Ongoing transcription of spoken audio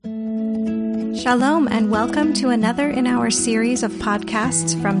Shalom and welcome to another in our series of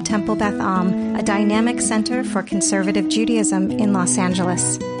podcasts from Temple Beth Am, a dynamic center for conservative Judaism in Los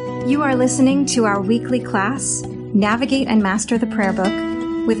Angeles. You are listening to our weekly class, Navigate and Master the Prayer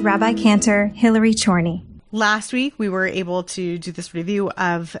Book, with Rabbi Cantor Hillary Chorney. Last week, we were able to do this review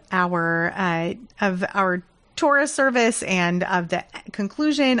of our Torah service and of the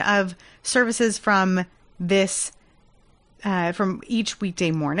conclusion of services from this from each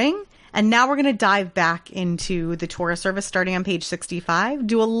weekday morning. And now we're going to dive back into the Torah service starting on page 65,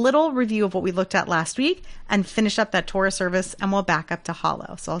 do a little review of what we looked at last week, and finish up that Torah service, and we'll back up to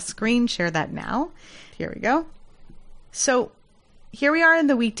Hollow. So I'll screen share that now. Here we go. So here we are in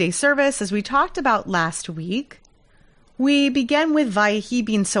the weekday service. As we talked about last week, we begin with Vayehi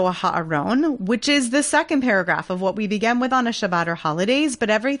binsoa ha'aron, which is the second paragraph of what we begin with on a Shabbat or holidays, but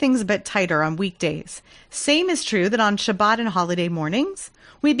everything's a bit tighter on weekdays. Same is true that on Shabbat and holiday mornings,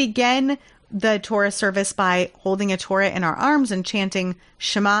 we begin the Torah service by holding a Torah in our arms and chanting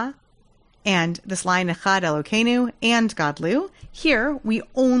Shema and this line Echad Elokeinu and Gadlu. Here, we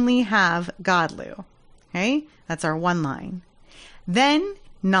only have Gadlu. Okay? That's our one line. Then,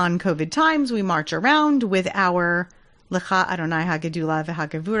 non-COVID times, we march around with our Lecha Adonai HaGedula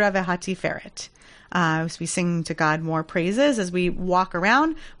v'HaGevura v'HaTiferet. So we sing to God more praises as we walk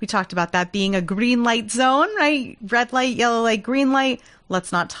around. We talked about that being a green light zone, right? Red light, yellow light, green light.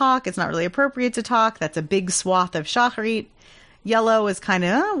 Let's not talk. It's not really appropriate to talk. That's a big swath of Shacharit. Yellow is kind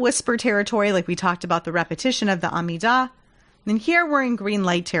of whisper territory, like we talked about the repetition of the Amidah. And here we're in green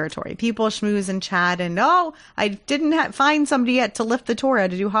light territory. People schmooze and chat and, I didn't find somebody yet to lift the Torah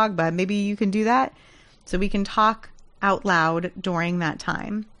to do Hagbah. Maybe you can do that. So we can talk out loud during that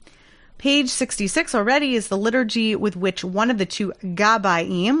time. Page 66 already is the liturgy with which one of the two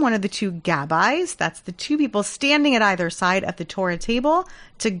Gabayim, one of the two Gabbais, that's the two people standing at either side of the Torah table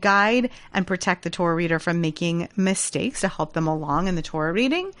to guide and protect the Torah reader from making mistakes, to help them along in the Torah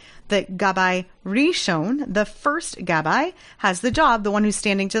reading. The Gabbai Rishon, the first Gabbai, has the job, the one who's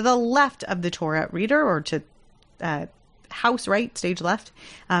standing to the left of the Torah reader, or to house right, stage left,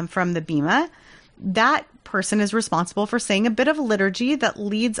 from the Bima. That person is responsible for saying a bit of liturgy that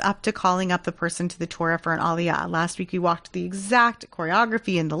leads up to calling up the person to the Torah for an aliyah. Last week we walked the exact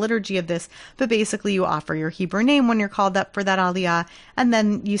choreography and the liturgy of this, but basically you offer your Hebrew name when you're called up for that aliyah, and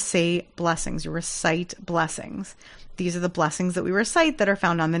then you say blessings, you recite blessings. These are the blessings that we recite that are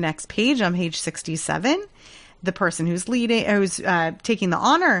found on the next page, on page 67. The person who's leading, who's taking the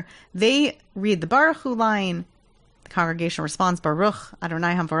honor, they read the Baruch Hu line. The congregation responds, Baruch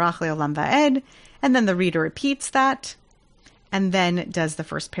Adonai Hamvarach Le'olam Va'ed. And then the reader repeats that, and then does the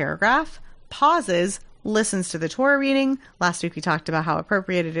first paragraph, pauses, listens to the Torah reading. Last week we talked about how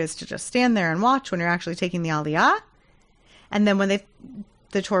appropriate it is to just stand there and watch when you're actually taking the aliyah. And then when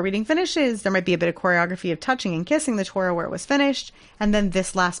the Torah reading finishes, there might be a bit of choreography of touching and kissing the Torah where it was finished, and then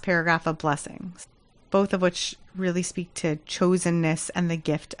this last paragraph of blessings, both of which really speak to chosenness and the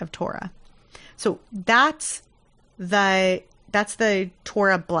gift of Torah. So that's the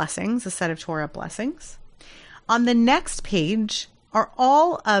Torah blessings, a set of Torah blessings. On the next page are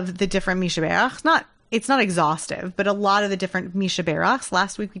all of the different Mishaberachs. It's not exhaustive, but a lot of the different Mishaberachs.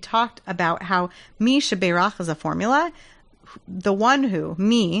 Last week we talked about how Mishaberach is a formula. The one who,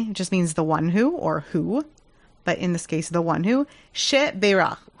 mi, just means the one who, or who, but in this case, the one who.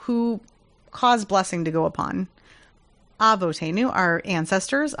 Sheberach, who caused blessing to go upon. Avotenu, our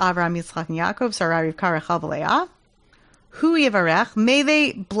ancestors, Avraham, Yitzchak, and Yaakov, Sarai, Rivka, Rachel, Leah. Hu Yevarech, may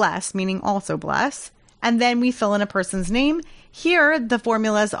they bless, meaning also bless. And then we fill in a person's name. Here, the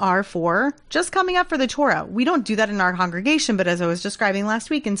formulas are for just coming up for the Torah. We don't do that in our congregation, but as I was describing last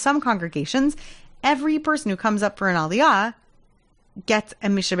week, in some congregations, every person who comes up for an aliyah gets a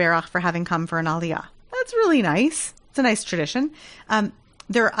mishaberach for having come for an aliyah. That's really nice. It's a nice tradition.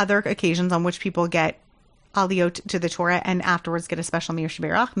 There are other occasions on which people get aliyot to the Torah and afterwards get a special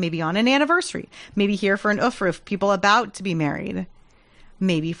mishaberach, maybe on an anniversary, maybe here for an ufruf, people about to be married,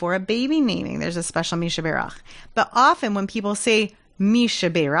 maybe for a baby naming, there's a special mishaberach. But often when people say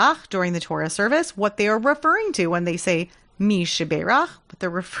mishaberach during the Torah service, what they are referring to when they say mishaberach, what they're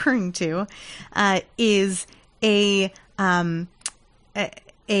referring to is a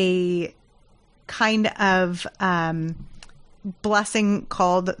kind of blessing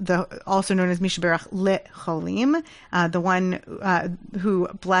called also known as Mishaberach Lecholim, the one who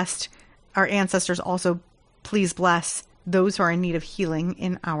blessed our ancestors. Also, please bless those who are in need of healing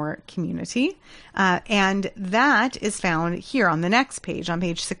in our community. And that is found here on the next page, on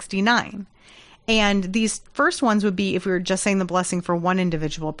page 69. And these first ones would be if we were just saying the blessing for one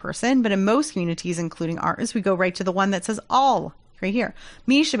individual person. But in most communities, including ours, we go right to the one that says all right here.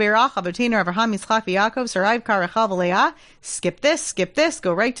 Mi sheberach Avotenu Avraham Yitzchak v'Yaakov Sarai v'Kar Rachel v'Leah. Skip this,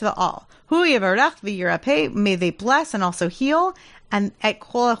 go right to the all. Hu yivarach v'yirapeh, may they bless and also heal. And et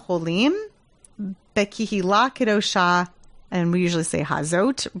kol hacholim bekihila kedosha, and we usually say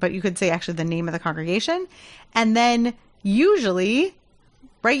hazot, but you could say actually the name of the congregation. And then usually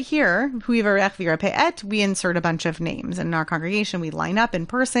right here, hu yivarach v'yirapeh et, we insert a bunch of names. In our congregation, we line up in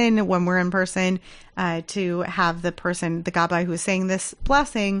person when we're in person to have the person, the gabbai who is saying this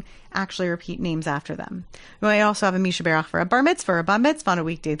blessing, actually repeat names after them. We might also have a Mi Sheberach for a bar mitzvah on a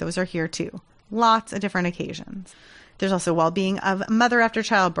weekday. Those are here too. Lots of different occasions. There's also well-being of mother after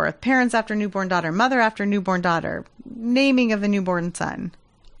childbirth, parents after newborn daughter, mother after newborn daughter, naming of the newborn son.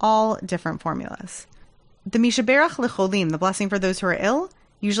 All different formulas. The Mi Sheberach lecholim, the blessing for those who are ill,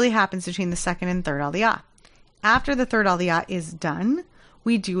 usually happens between the second and third aliyah. After the third aliyah is done,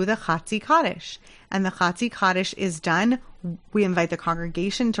 we do the Chatzi Kaddish. And the Chatzi Kaddish is done. We invite the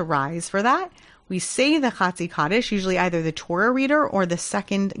congregation to rise for that. We say the Chatzi Kaddish, usually either the Torah reader or the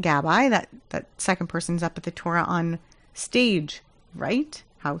second gabbai, that second person's up at the Torah on stage, right?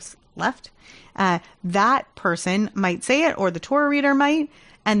 House left. That person might say it, or the Torah reader might.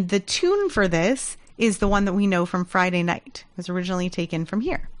 And the tune for this is the one that we know from Friday night. It was originally taken from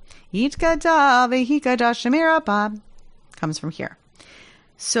here. Yitkada v'hikada shemir haba comes from here.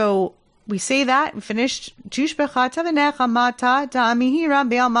 So we say that, we finished. Tushbecha tavenecha mata da'amihira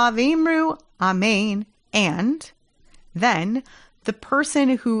be'alma v'imru amen. And then the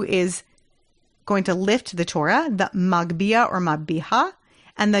person who is going to lift the Torah, the magbia or mabbiha,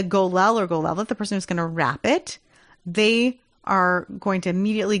 and the golel or golelet, the person who's going to wrap it, they are going to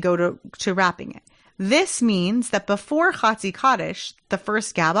immediately go to wrapping it. This means that before Chatzi Kaddish, the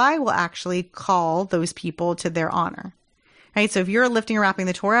first gabbai will actually call those people to their honor. Right? So if you're lifting or wrapping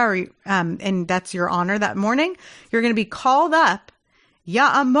the Torah, and that's your honor that morning, you're going to be called up,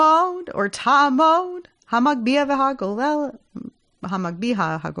 Ya'amod or Ta'amod, Hamagbiha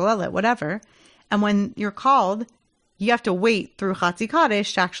hagolelet, whatever. And when you're called, you have to wait through Chatzi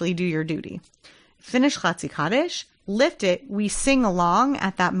Kaddish to actually do your duty. Finish Chatzi Kaddish, lift it, we sing along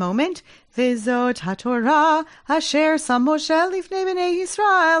at that moment. V'zot haTorah asher sam Moshe lifnei bnei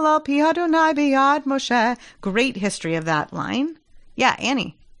Yisrael al pi Adonai beyad Moshe. Great history of that line. Yeah,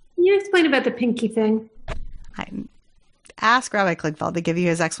 Annie. Can you explain about the pinky thing? Ask Rabbi Kligfeld to give you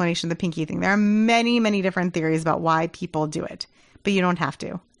his explanation of the pinky thing. There are many, many different theories about why people do it, but you don't have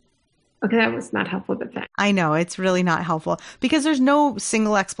to. Okay, that was not helpful, but thanks. I know, it's really not helpful because there's no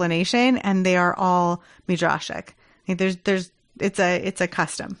single explanation and they are all midrashic. I think it's a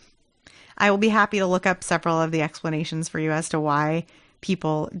custom. I will be happy to look up several of the explanations for you as to why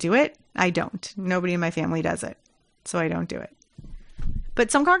people do it. I don't. Nobody in my family does it, so I don't do it. But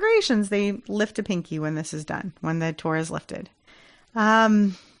some congregations, they lift a pinky when this is done, when the Torah is lifted.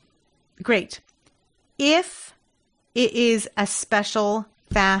 Great. If it is a special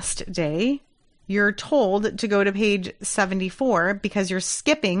fast day, you're told to go to page 74 because you're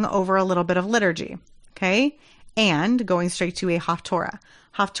skipping over a little bit of liturgy, okay? And going straight to a Haftorah.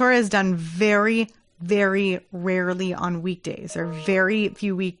 Haftorah is done very, very rarely on weekdays. There are very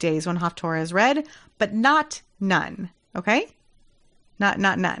few weekdays when Haftorah is read, but not none, okay? Not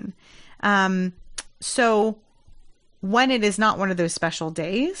none. So when it is not one of those special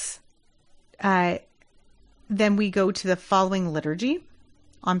days, then we go to the following liturgy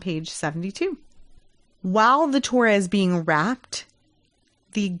on page 72. While the Torah is being wrapped,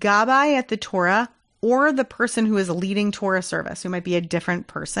 the gabbai at the Torah or the person who is leading Torah service, who might be a different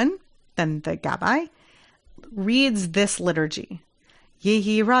person than the gabbai, reads this liturgy.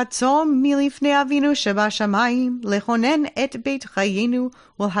 Yehi ratzon milifnei avinu shebashamayim lechonen et beit chayenu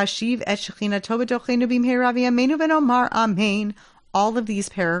ulhashiv et shechinato b'tochenu b'mheira v'yameinu v'nomar amen. All of these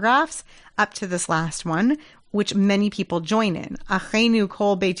paragraphs up to this last one, which many people join in. Achenu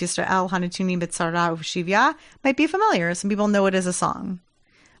kol beit Yisrael hanatuni b'tzara uv'shivya might be familiar. Some people know it as a song.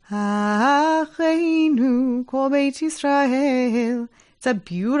 Achenu kol beit Yisrael. It's a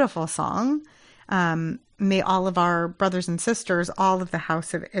beautiful song. May all of our brothers and sisters, all of the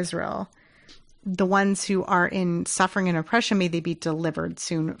house of Israel, the ones who are in suffering and oppression, may they be delivered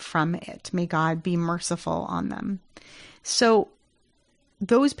soon from it. May God be merciful on them. So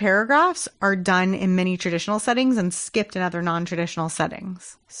those paragraphs are done in many traditional settings and skipped in other non-traditional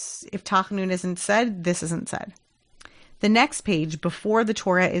settings. If Tachanun isn't said, this isn't said. The next page, before the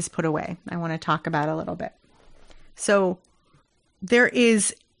Torah is put away, I want to talk about a little bit. So there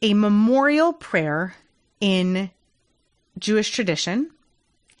is a memorial prayer in Jewish tradition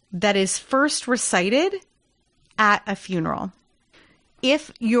that is first recited at a funeral.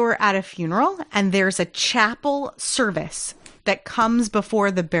 If you're at a funeral and there's a chapel service that comes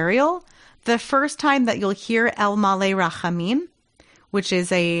before the burial, the first time that you'll hear El Maleh Rachamim, which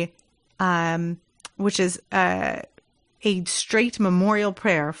is a straight memorial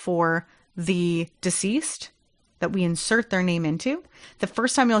prayer for the deceased that we insert their name into. The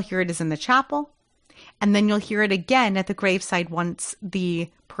first time you'll hear it is in the chapel, and then you'll hear it again at the graveside once the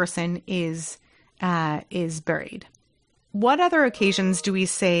person is buried. What other occasions do we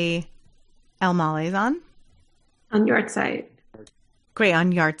say El Maleh on? On Yartzeit. Great,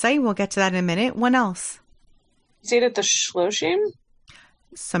 on Yartzeit. We'll get to that in a minute. When else? You say it at the Shloshim?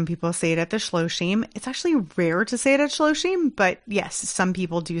 Some people say it at the Shloshim. It's actually rare to say it at Shloshim, but yes, some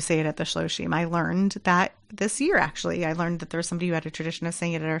people do say it at the Shloshim. I learned that this year, actually. I learned that there's somebody who had a tradition of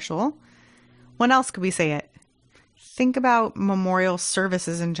saying it at our shul. When else could we say it? Think about memorial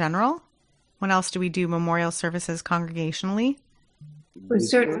services in general. When else do we do memorial services congregationally? With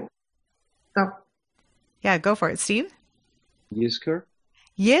certain. Go. Yeah, go for it, Steve. Yizkor.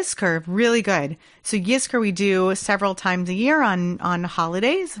 Yizkor, really good. So Yizkor we do several times a year on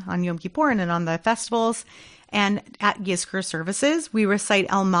holidays, on Yom Kippur and on the festivals. And at Yizkor services, we recite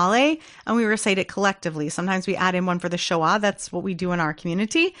El Maleh, and we recite it collectively. Sometimes we add in one for the Shoah. That's what we do in our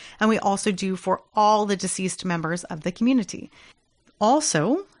community. And we also do for all the deceased members of the community.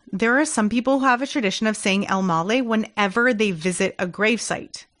 Also, there are some people who have a tradition of saying El Maleh whenever they visit a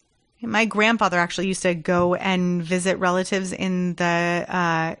gravesite. My grandfather actually used to go and visit relatives in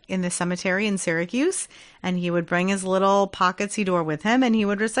the cemetery in Syracuse, and he would bring his little pocket siddur with him, and he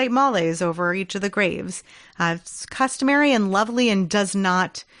would recite malehs over each of the graves. It's customary and lovely, and does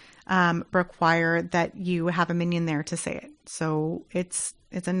not require that you have a minyan there to say it. So it's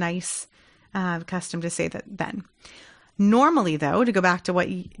a nice custom to say that then. Normally, though, to go back to what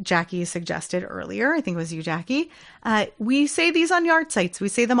Jackie suggested earlier, I think it was you, Jackie, we say these on Yartzeits. We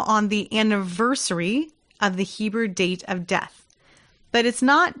say them on the anniversary of the Hebrew date of death. But it's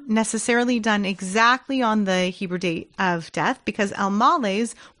not necessarily done exactly on the Hebrew date of death, because El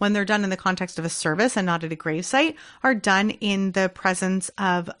Malehs, when they're done in the context of a service and not at a gravesite, are done in the presence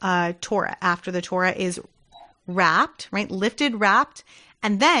of a Torah, after the Torah is wrapped, right? Lifted, wrapped,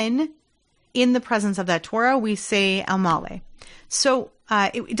 and then in the presence of that Torah, we say El Maleh. So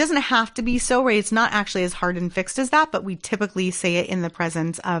it doesn't have to be so, right? It's not actually as hard and fixed as that, but we typically say it in the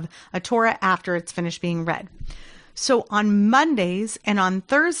presence of a Torah after it's finished being read. So on Mondays and on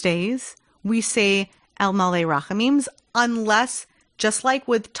Thursdays, we say El Maleh Rachamims, unless, just like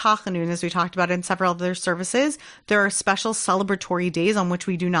with Tachanun, as we talked about in several other services, there are special celebratory days on which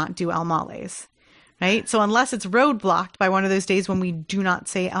we do not do El Malehs, right? So unless it's roadblocked by one of those days when we do not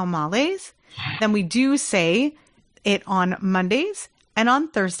say El Malehs, then we do say it on Mondays and on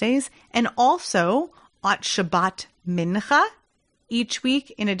Thursdays, and also at Shabbat Mincha each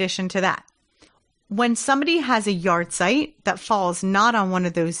week in addition to that. When somebody has a Yartzeit that falls not on one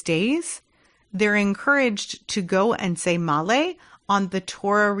of those days, they're encouraged to go and say Maleh on the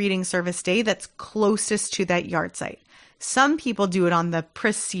Torah reading service day that's closest to that Yartzeit. Some people do it on the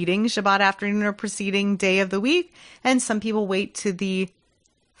preceding Shabbat afternoon or preceding day of the week, and some people wait to the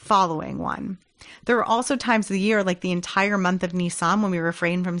following one. There are also times of the year, like the entire month of Nisan, when we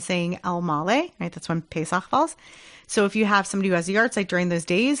refrain from saying El Maleh, right? That's when Pesach falls. So if you have somebody who has a Yartzeit during those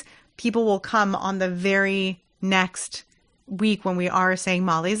days, people will come on the very next week when we are saying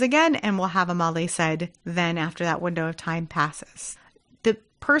Malehs again, and we'll have a Maleh said then after that window of time passes. The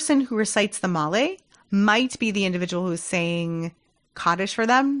person who recites the Maleh might be the individual who's saying Kaddish for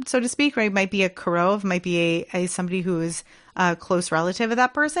them, so to speak, right? Might be a Karov, might be a somebody who is a close relative of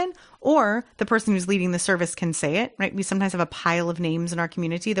that person, or the person who's leading the service can say it, right? We sometimes have a pile of names in our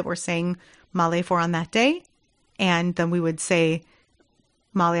community that we're saying Maleh for on that day, and then we would say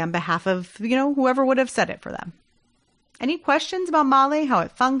Maleh on behalf of, whoever would have said it for them. Any questions about Maleh, how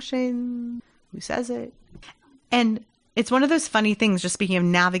it functions, who says it? And it's one of those funny things, just speaking of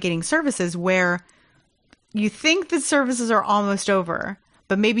navigating services, where you think the services are almost over,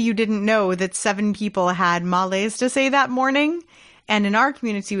 but maybe you didn't know that 7 people had Malehs to say that morning. And in our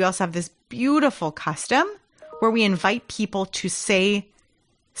community, we also have this beautiful custom where we invite people to say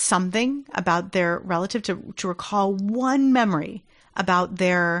something about their relative, to recall one memory about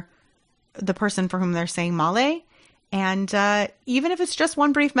the person for whom they're saying Maleh. And even if it's just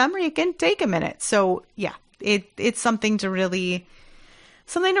one brief memory, it can take a minute. So yeah, it's something to really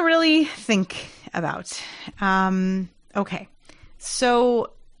think about. Okay,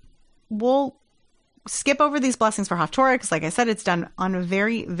 so we'll skip over these blessings for Haftorah because, like I said, it's done on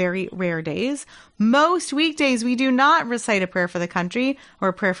very, very rare days. Most weekdays, we do not recite a prayer for the country or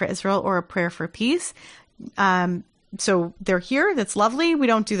a prayer for Israel or a prayer for peace. So they're here. That's lovely. We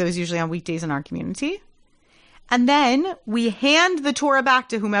don't do those usually on weekdays in our community. And then we hand the Torah back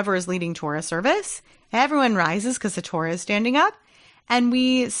to whomever is leading Torah service. Everyone rises because the Torah is standing up. And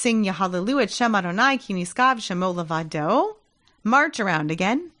we sing Yahallelu et Shem Adonai ki niskav shemo levado. March around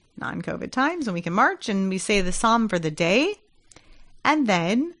again, non-COVID times, when we can march. And we say the psalm for the day. And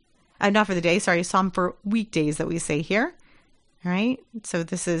then, not for the day, sorry, psalm for weekdays that we say here. All right. So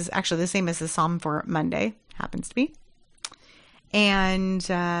this is actually the same as the psalm for Monday, happens to be. And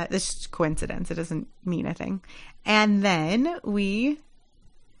this is coincidence. It doesn't mean a thing. And then we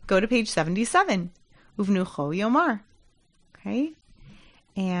go to page 77. Uvnucho Yomar. Okay.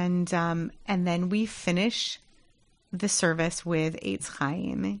 And then we finish the service with Eitz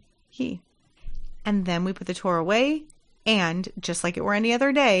Chaim Hi. And then we put the Torah away. And just like it were any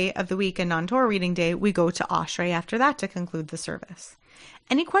other day of the week, a non-Torah reading day, we go to Ashrei after that to conclude the service.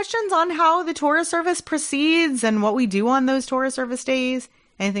 Any questions on how the Torah service proceeds and what we do on those Torah service days?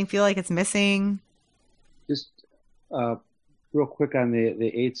 Anything feel like it's missing? Just real quick on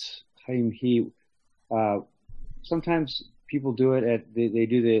the Eitz Chaim Hi. Sometimes people do it they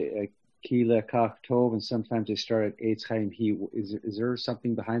do the Ki Lekach Tov, and sometimes they start at Eitz Chaim Hi. Is there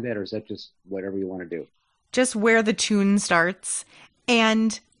something behind that, or is that just whatever you want to do? Just where the tune starts.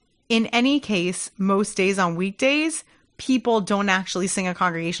 And in any case, most days on weekdays, people don't actually sing a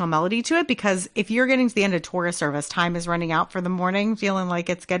congregational melody to it, because if you're getting to the end of Torah service, time is running out for the morning, feeling like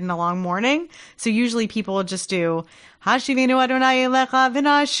it's getting a long morning. So usually people will just do Hashivenu Adonai Elecha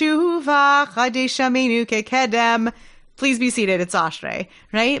V'Nashuva Chadeshamenu Kekedem. Please be seated. It's Ashrei,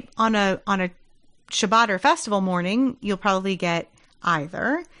 right? On a Shabbat or festival morning, you'll probably get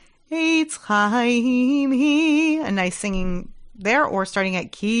either Eitz Chaim Hi, a nice singing there, or starting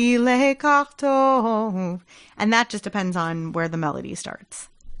at Ki Lekach Tov. And that just depends on where the melody starts.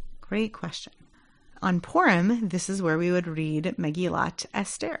 Great question. On Purim, this is where we would read Megillat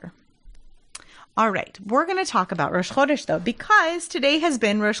Esther. All right, we're going to talk about Rosh Chodesh, though, because today has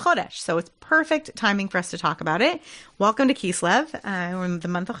been Rosh Chodesh, so it's perfect timing for us to talk about it. Welcome to Kislev, we're in the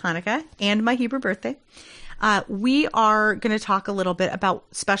month of Hanukkah, and my Hebrew birthday. We are going to talk a little bit about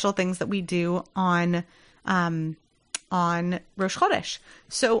special things that we do on Rosh Chodesh.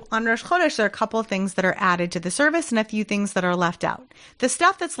 So on Rosh Chodesh, there are a couple of things that are added to the service and a few things that are left out. The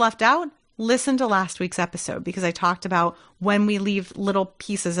stuff that's left out, listen to last week's episode, because I talked about when we leave little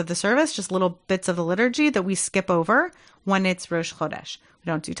pieces of the service, just little bits of the liturgy that we skip over when it's Rosh Chodesh. We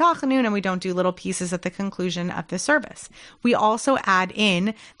don't do Tachanun, and we don't do little pieces at the conclusion of the service. We also add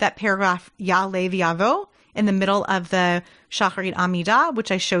in that paragraph Ya'aleh V'Yavo in the middle of the Shacharit Amidah, which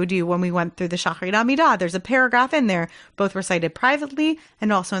I showed you when we went through the Shacharit Amidah. There's a paragraph in there, both recited privately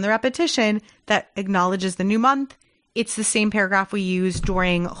and also in the repetition, that acknowledges the new month. It's the same paragraph we use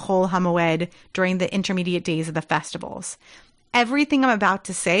during Chol HaMoed, during the intermediate days of the festivals. Everything I'm about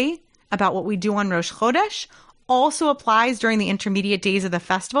to say about what we do on Rosh Chodesh also applies during the intermediate days of the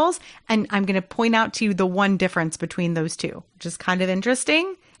festivals, and I'm going to point out to you the one difference between those two, which is kind of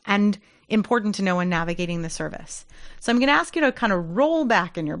interesting and important to know when navigating the service. So I'm going to ask you to kind of roll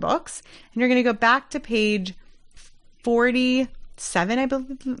back in your books, and you're going to go back to page 47, I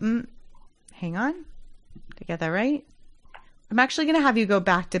believe. Hang on. Did I get that right? I'm actually going to have you go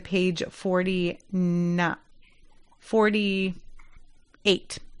back to page 48.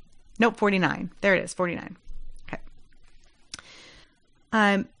 Nope, 49. There it is, 49.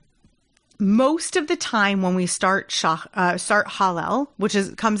 Okay. Most of the time when we start Hallel, which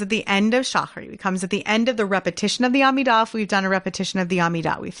comes at the end of Shachari, it comes at the end of the repetition of the Amidah. If we've done a repetition of the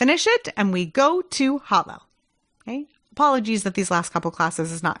Amidah, we finish it and we go to Hallel. Okay. Apologies that these last couple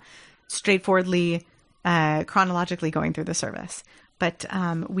classes is not straightforwardly chronologically going through the service, but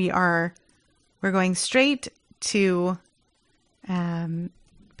we're going straight to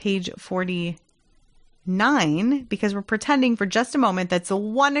page 49, because we're pretending for just a moment that's the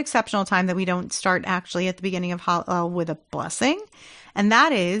one exceptional time that we don't start actually at the beginning of Hallel with a blessing, and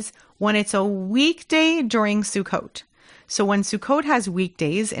that is when it's a weekday during Sukkot. So when Sukkot has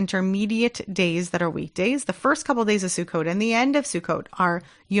weekdays, intermediate days that are weekdays, the first couple of days of Sukkot and the end of Sukkot are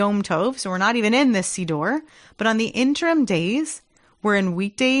Yom Tov, so we're not even in this Siddur, but on the interim days, we're in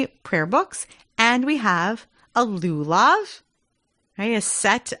weekday prayer books, and we have a lulav, right, a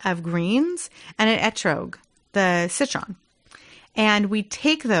set of greens, and an etrog, the citron. And we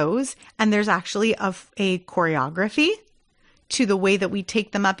take those, and there's actually a choreography to the way that we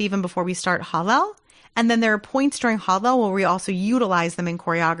take them up even before we start Hallel. And then there are points during Hallel where we also utilize them in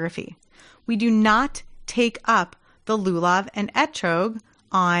choreography. We do not take up the lulav and etrog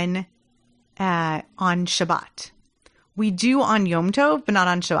on Shabbat. We do on Yom Tov, but not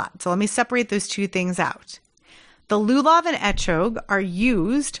on Shabbat. So let me separate those two things out. The lulav and etrog are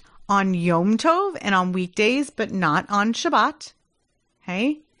used on Yom Tov and on weekdays, but not on Shabbat.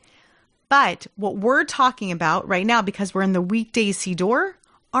 Okay? But what we're talking about right now, because we're in the weekday Siddur,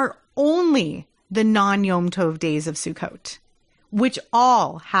 are only the non-Yom Tov days of Sukkot, which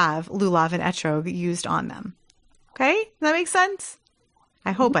all have lulav and etrog used on them. Okay? Does that make sense?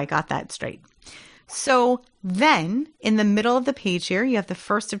 I hope I got that straight. So then, in the middle of the page here, you have the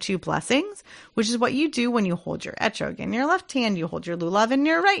first of two blessings, which is what you do when you hold your etrog in your left hand. You hold your lulav in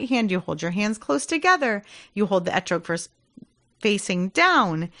your right hand. You hold your hands close together. You hold the etrog first facing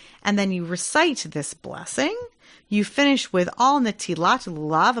down, and then you recite this blessing. You finish with all netilat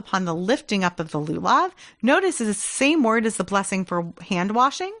lulav upon the lifting up of the lulav. Notice it's the same word as the blessing for hand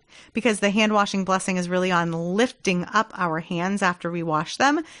washing, because the hand washing blessing is really on lifting up our hands after we wash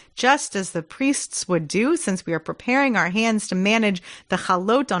them, just as the priests would do, since we are preparing our hands to manage the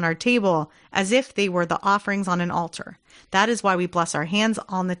chalot on our table as if they were the offerings on an altar. That is why we bless our hands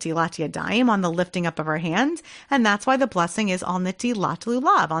al netilat yadayim, on the lifting up of our hands, and that's why the blessing is al netilat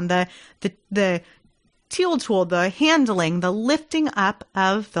lulav, on the teal tool, the handling, the lifting up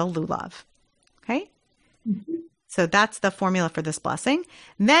of the lulav. Okay? Mm-hmm. So that's the formula for this blessing.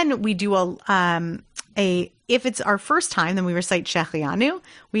 Then we do if it's our first time, then we recite Shechianu.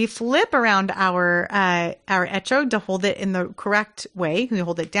 We flip around our etrog to hold it in the correct way. We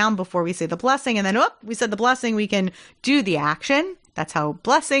hold it down before we say the blessing, and then we said the blessing, we can do the action. That's how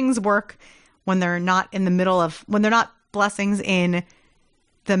blessings work when they're not when they're not blessings in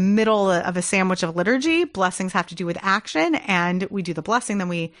the middle of a sandwich of liturgy. Blessings have to do with action, and we do the blessing, then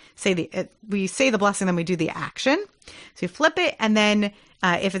we say the blessing, then we do the action. So you flip it, and then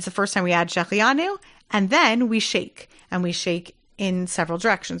if it's the first time, we add Shechianu, and then we shake, and we shake in several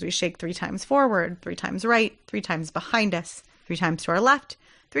directions. We shake 3 times forward, 3 times right, 3 times behind us, 3 times to our left,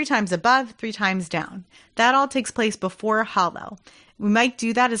 3 times above, 3 times down. That all takes place before Hallel. We might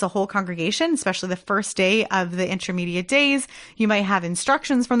do that as a whole congregation, especially the first day of the intermediate days. You might have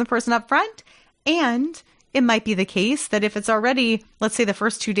instructions from the person up front, and it might be the case that if it's already, let's say the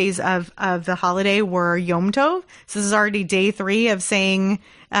first 2 days of the holiday were Yom Tov, so this is already day 3 of saying,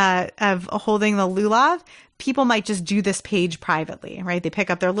 of holding the lulav, people might just do this page privately, right? They pick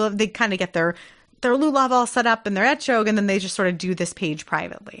up their lulav, they kind of get their lulav all set up in their etrog, and then they just sort of do this page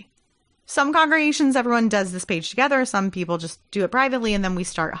privately. Some congregations, everyone does this page together. Some people just do it privately, and then we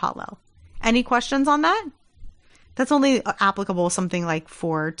start Hallel. Any questions on that? That's only applicable something like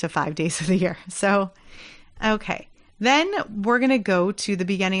 4 to 5 days of the year. So, okay. Then we're going to go to the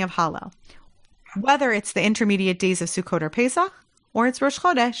beginning of Hallel. Whether it's the intermediate days of Sukkot or Pesach, or it's Rosh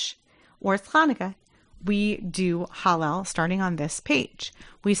Chodesh, or it's Hanukkah, we do Hallel starting on this page.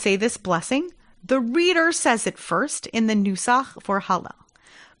 We say this blessing. The reader says it first in the Nusach for Hallel.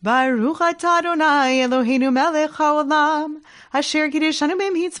 Baruch atah Adonai Eloheinu melech haolam, asher kiddushanu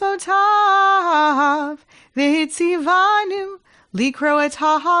b'mitzvotav, v'hitzivanu likro et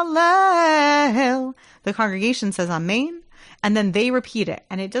ha'halel. The congregation says Amen, and then they repeat it.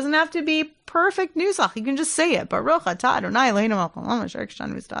 And it doesn't have to be perfect nusach. You can just say it. Baruch atah Adonai Eloheinu melech haolam, asher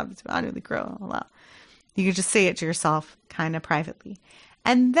kiddushanu b'mitzvotav, likro halal. You can just say it to yourself kind of privately.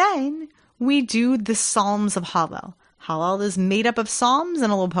 And then we do the Psalms of Hallel. Hallel is made up of psalms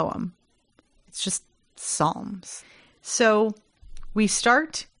and a little poem. It's just psalms. So we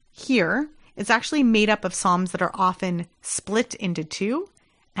start here. It's actually made up of psalms that are often split into 2.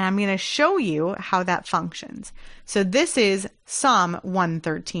 And I'm going to show you how that functions. So this is Psalm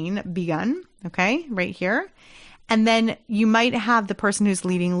 113 begun, okay, right here. And then you might have the person who's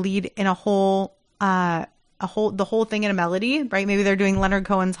leading lead in the whole thing in a melody, right? Maybe they're doing Leonard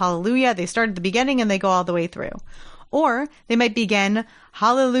Cohen's Hallelujah. They start at the beginning and they go all the way through. Or they might begin,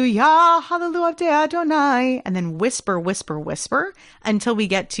 Hallelujah, Hallelujah Abdei Adonai, and then whisper, whisper, whisper, until we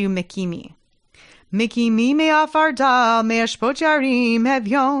get to Mekimi. Mekimi me'afar dal, me'ashpot yarim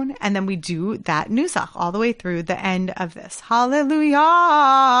evyon. And then we do that nusach all the way through the end of this.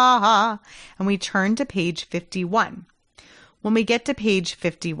 Hallelujah. And we turn to page 51. When we get to page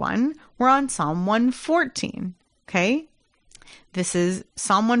 51, we're on Psalm 114. Okay? This is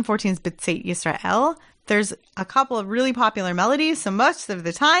Psalm 114's B'tzeit Yisrael. There's a couple of really popular melodies, so most of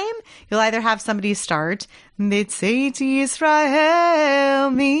the time, you'll either have somebody start, B'tzeit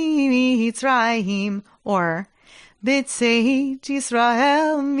Yisrael mitzrayim, or B'tzeit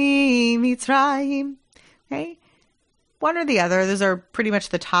Yisrael mitzrayim. Okay? One or the other. Those are pretty much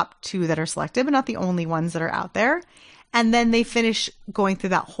the top 2 that are selected, but not the only ones that are out there. And then they finish going through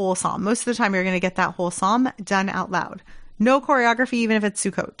that whole psalm. Most of the time, you're going to get that whole psalm done out loud. No choreography, even if it's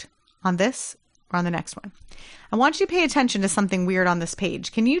Sukkot, on this or on the next one. I want you to pay attention to something weird on this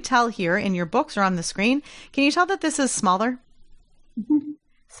page. Can you tell here in your books or on the screen, can you tell that this is smaller? Mm-hmm.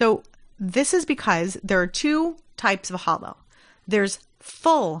 So this is because there are two types of Hallel. There's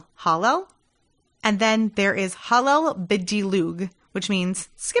full Hallel, and then there is Hallel b'dilug, which means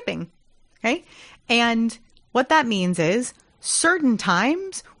skipping. Okay? And what that means is certain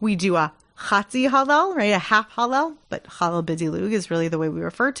times we do a chatzi Hallel, right? A half Hallel, but Hallel b'dilug is really the way we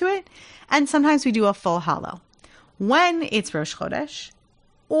refer to it. And sometimes we do a full Hallel. When it's Rosh Chodesh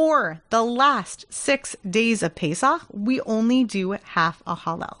or the last 6 days of Pesach, we only do half a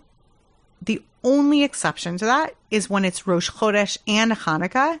Hallel. The only exception to that is when it's Rosh Chodesh and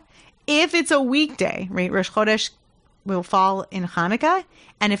Hanukkah. If it's a weekday, right? Rosh Chodesh will fall in Hanukkah.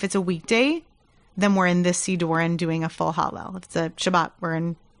 And if it's a weekday, then we're in this Siddur and doing a full Hallel. If it's a Shabbat, we're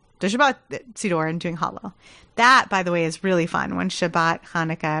in the Shabbat Siddur and doing Hallel. That, by the way, is really fun when Shabbat,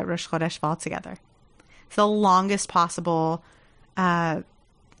 Hanukkah, Rosh Chodesh fall together. It's the longest possible Birkat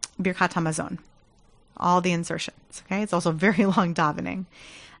HaMazon. All the insertions, okay? It's also very long davening.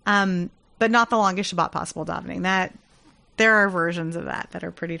 But not the longest Shabbat possible davening. That there are versions of that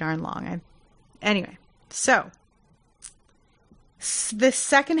are pretty darn long. Anyway, so the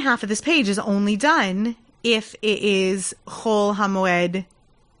second half of this page is only done if it is Chol HaMoed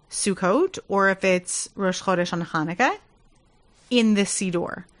Sukkot or if it's Rosh Chodesh on Hanukkah in this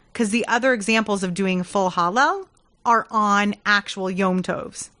Siddur. Because the other examples of doing full Hallel are on actual Yom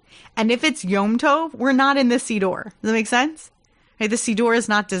Tovs. And if it's Yom Tov, we're not in the Siddur. Does that make sense? Right, the Siddur is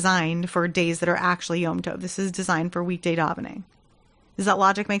not designed for days that are actually Yom Tov. This is designed for weekday davening. Does that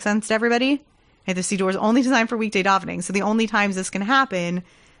logic make sense to everybody? Right, the Siddur is only designed for weekday davening. So the only times this can happen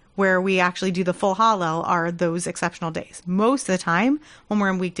where we actually do the full Hallel are those exceptional days. Most of the time, when we're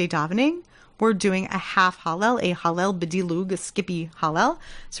in weekday davening, we're doing a half Hallel, a Hallel b'dilug, a skippy Hallel.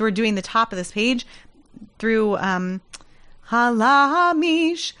 So we're doing the top of this page through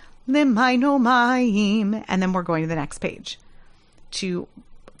Halamish L'mayno mayim, and then we're going to the next page to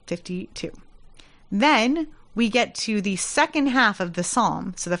 52. Then we get to the second half of the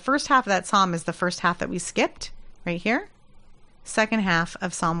psalm. So the first half of that psalm is the first half that we skipped right here. Second half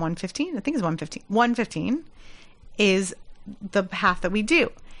of Psalm 115, I think it's 115. 115 is the half that we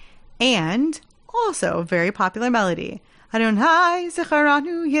do. And also a very popular melody. Adonai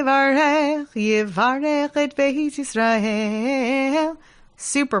Zecharanu Yivarech, Yivarech et Beis Yisrael.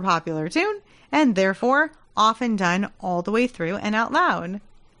 Super popular tune, and therefore often done all the way through and out loud.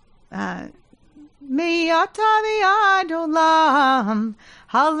 Me'ata ve'ad olam,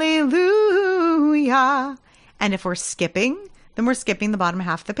 hallelujah. And if we're skipping, then we're skipping the bottom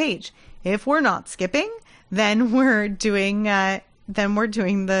half of the page. If we're not skipping, then we're doing the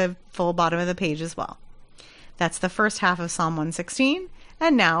full bottom of the page as well. That's the first half of Psalm 116.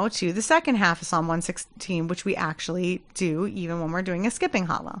 And now to the second half of Psalm 116, which we actually do even when we're doing a skipping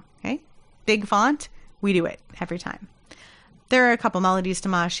Hallel. Okay? Big font, we do it every time. There are a couple melodies to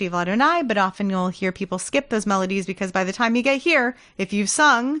Ma'ashiv Adonai, but often you'll hear people skip those melodies because by the time you get here, if you've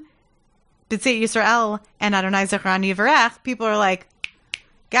sung B'tzeit Yisrael and Adonai Zecharanu Yivarech, people are like,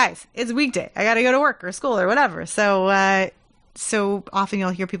 guys, it's weekday. I got to go to work or school or whatever. So often you'll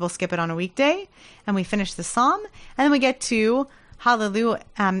hear people skip it on a weekday, and we finish the psalm, and then we get to Hallelu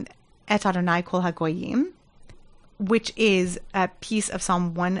et Adonai Kol HaGoyim, which is a piece of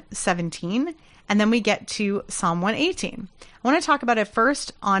Psalm 117, and then we get to Psalm 118. I want to talk about it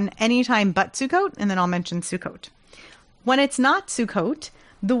first on any time but Sukkot, and then I'll mention Sukkot. When it's not Sukkot,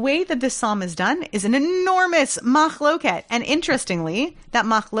 the way that this psalm is done is an enormous machloket. And interestingly, that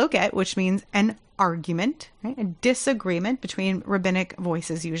machloket, which means an argument, right? A disagreement between rabbinic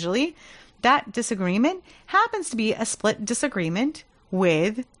voices usually, that disagreement happens to be a split disagreement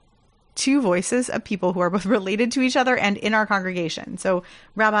with two voices of people who are both related to each other and in our congregation. So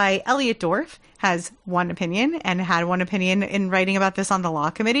Rabbi Elliot Dorff has one opinion and had one opinion in writing about this on the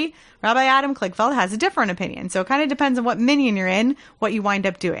law committee. Rabbi Adam Kligfeld has a different opinion. So it kind of depends on what minyan you're in, what you wind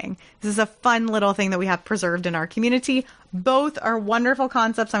up doing. This is a fun little thing that we have preserved in our community. Both are wonderful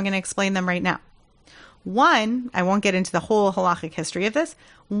concepts. I'm going to explain them right now. One, I won't get into the whole halachic history of this.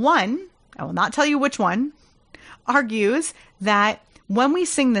 One, I will not tell you which one, argues that when we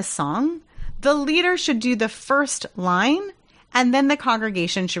sing this song, the leader should do the first line, and then the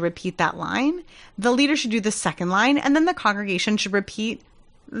congregation should repeat that line. The leader should do the second line, and then the congregation should repeat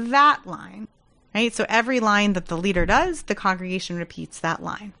that line. Right? So every line that the leader does, the congregation repeats that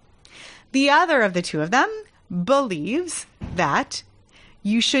line. The other of the two of them believes that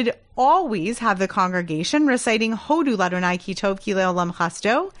you should always have the congregation reciting Hodu Ladonai Ki Tov Ki Le'olam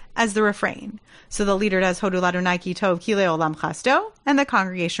Chasto as the refrain. So the leader does Hodu Ladonai Ki Tov Ki Le'olam Chasto, and the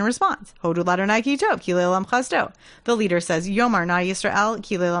congregation responds, Hodu Ladonai Ki Tov Ki Le'olam Chasto. The leader says, Yomar Na Yisrael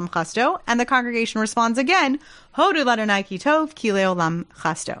Ki Le'olam Chasto, and the congregation responds again, Hodu Ladonai Ki Tov Ki Le'olam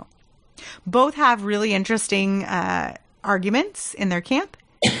Chasto. Both have really interesting arguments in their camp.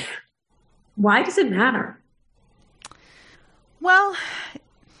 Why does it matter? Well,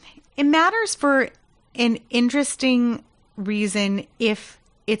 it matters for an interesting reason if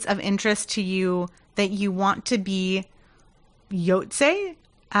it's of interest to you that you want to be yotze,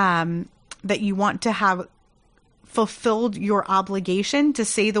 that you want to have fulfilled your obligation to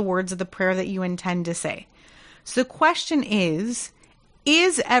say the words of the prayer that you intend to say. So the question is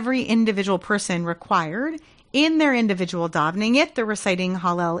every individual person required in their individual davening, if they're reciting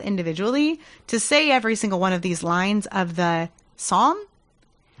Hallel individually, to say every single one of these lines of the psalm?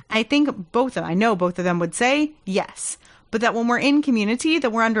 I know both of them would say yes, but that when we're in community,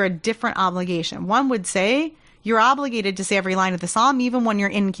 that we're under a different obligation. One would say you're obligated to say every line of the psalm, even when you're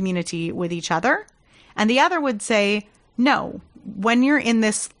in community with each other. And the other would say, no, when you're in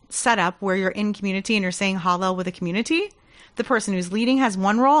this setup where you're in community and you're saying Hallel with a community, the person who's leading has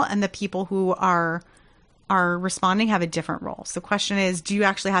one role and the people who are responding have a different role. So the question is, do you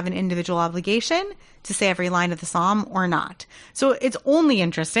actually have an individual obligation to say every line of the psalm or not? So it's only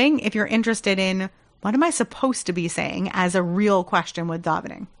interesting if you're interested in what am I supposed to be saying as a real question with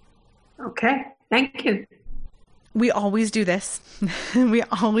davening. Okay, thank you. We always do this. we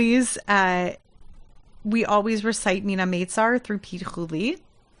always recite Mina Meitzar through Pit Chuli.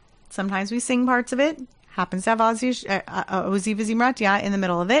 Sometimes we sing parts of it. Happens to have Ozi V'Zimrat in the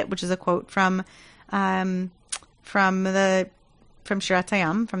middle of it, which is a quote from Shirat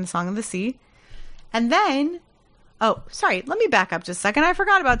Hayam, from the Song of the Sea. And then, let me back up just a second. I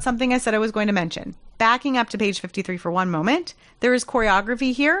forgot about something I said I was going to mention. Backing up to page 53 for one moment, there is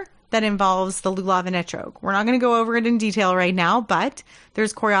choreography here that involves the lulav and etrog. We're not going to go over it in detail right now, but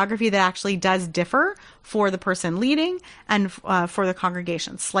there's choreography that actually does differ for the person leading and for the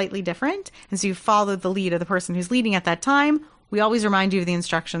congregation, slightly different. And so you follow the lead of the person who's leading at that time. We always remind you of the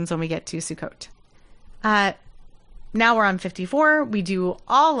instructions when we get to Sukkot. Now we're on 54. We do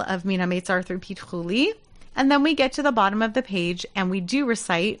all of Mina Meitzar through Pit Chuli, and then we get to the bottom of the page and we do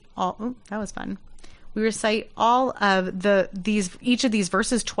recite all. Oh, that was fun. We recite all of each of these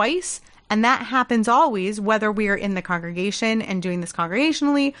verses twice, and that happens always whether we are in the congregation and doing this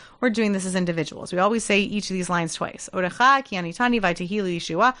congregationally or doing this as individuals. We always say each of these lines twice. Odecha ki anitani v'atihi li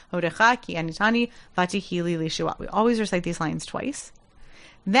Yeshua. Odecha ki anitani v'atihi li Yeshua. We always recite these lines twice.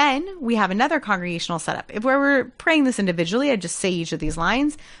 Then we have another congregational setup. If we're praying this individually, I just say each of these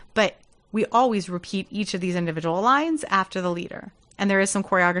lines, but we always repeat each of these individual lines after the leader. And there is some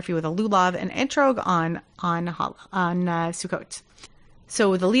choreography with a lulav and etrog on Sukkot.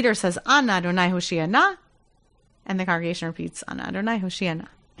 So the leader says, Ana Adonai Hoshiana, and the congregation repeats, Ana Adonai Hoshiana.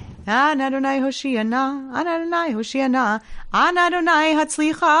 Ana Adonai Hoshiana, Ana Adonai Hoshiana, Ana Adonai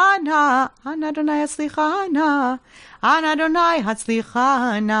Hatzlichana, Ana Adonai Hatzlichana, Ana Adonai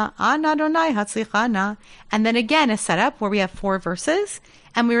Hatzlichana, Ana Adonai Hatzlichana. And then again a setup where we have 4 verses,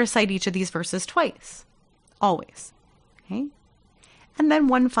 and we recite each of these verses twice. Always. Okay? And then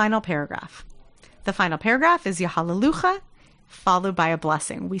one final paragraph. The final paragraph is Yahalalucha, followed by a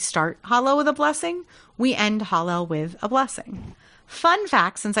blessing. We start Hallel with a blessing. We end Hallel with a blessing. Fun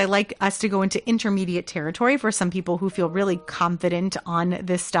fact, since I like us to go into intermediate territory for some people who feel really confident on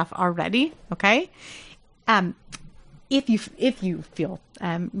this stuff already, okay? If you feel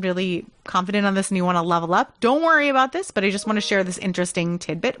really confident on this and you want to level up, don't worry about this, but I just want to share this interesting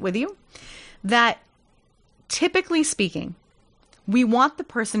tidbit with you that typically speaking, we want the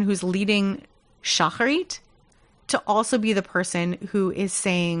person who's leading Shacharit to also be the person who is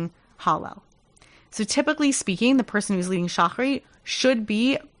saying Hallel. So typically speaking, the person who's leading Shacharit should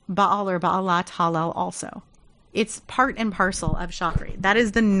be Baal or Baalat Hallel also. It's part and parcel of Shacharit. That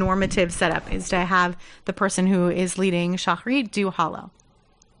is the normative setup, is to have the person who is leading Shacharit do Hallel.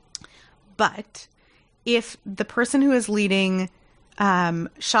 But if the person who is leading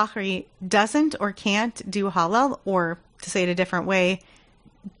Shacharit doesn't or can't do Hallel, or to say it a different way,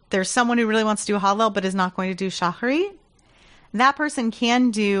 there's someone who really wants to do Hallel but is not going to do Shacharit, that person can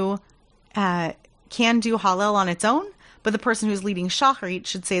do Hallel on its own, but the person who's leading Shacharit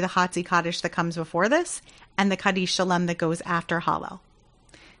should say the Hatzi Kaddish that comes before this and the Kaddish Shalem that goes after Hallel.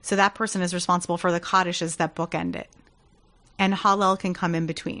 So that person is responsible for the Kaddishes that bookend it. And Hallel can come in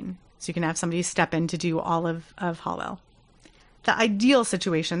between. So you can have somebody step in to do all of Hallel. The ideal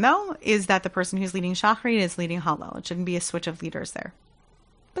situation, though, is that the person who's leading Shacharit is leading Hallel. It shouldn't be a switch of leaders there.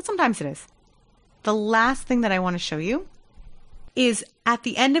 but sometimes it is. The last thing that I want to show you is at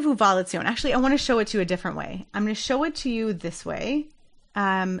the end of Uva L'Tzion. Actually, I want to show it to you a different way. I'm going to show it to you this way.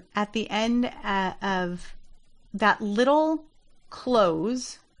 At the end of that little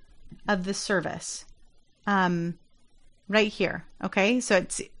close of the service, right here. Okay, so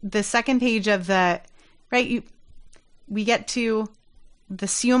it's the second page of the we get to the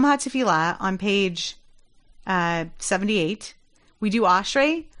Siyum HaTefillah on page 78. We do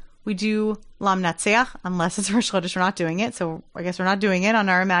Ashrei. We do Lam Natseach, unless it's Rosh Chodesh, we're not doing it. So I guess we're not doing it on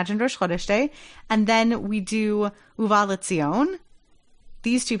our imagined Rosh Chodesh day. And then we do Uva L'Tzion,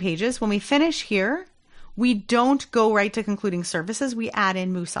 these 2 pages. When we finish here, we don't go right to concluding services. We add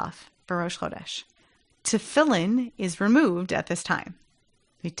in Musaf for Rosh Chodesh. Tefillin is removed at this time.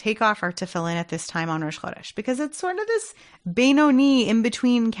 We take off our tefillin at this time on Rosh Chodesh because it's sort of this Beinoni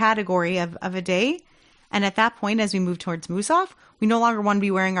in-between category of a day. And at that point, as we move towards Musaf, we no longer want to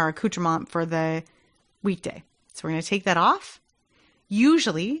be wearing our accoutrement for the weekday. So we're going to take that off.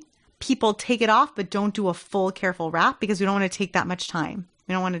 Usually, people take it off but don't do a full careful wrap because we don't want to take that much time.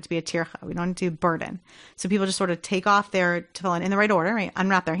 We don't want it to be a tircha. We don't want it to be a burden. So people just sort of take off their tefillin in the right order, right?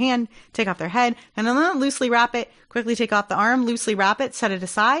 Unwrap their hand, take off their head, and then loosely wrap it, quickly take off the arm, loosely wrap it, set it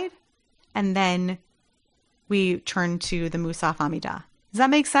aside, and then we turn to the Musaf Amidah. Does that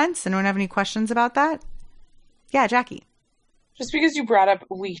make sense? Anyone have any questions about that? Yeah, Jackie. Just because you brought up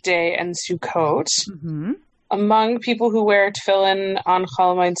weekday and Sukkot, among people who wear tefillin on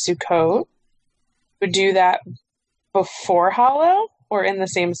Chol Hamoed Sukkot, would do that before Hallel or in the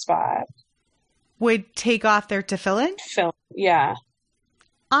same spot? Would take off their tefillin? Yeah.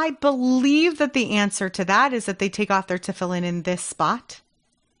 I believe that the answer to that is that they take off their tefillin in this spot.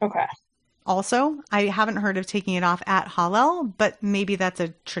 Okay. Also, I haven't heard of taking it off at Hallel, but maybe that's a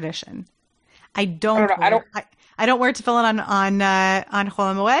tradition. I don't wear tefillin on Chol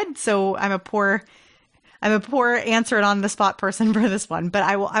Hamoed, so I'm a poor answer it on the spot person for this one. But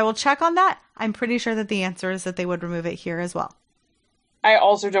I will check on that. I'm pretty sure that the answer is that they would remove it here as well. I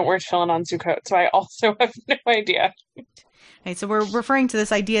also don't wear tefillin on Sukkot, so I also have no idea. Right, so we're referring to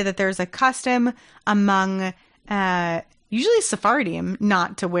this idea that there's a custom among usually Sephardim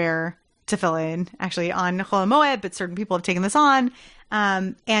not to wear tefillin actually on Chol Hamoed, but certain people have taken this on.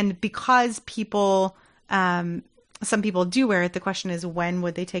 And because some people do wear it, the question is when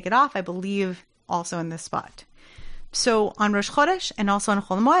would they take it off? I believe also in this spot. So on Rosh Chodesh and also on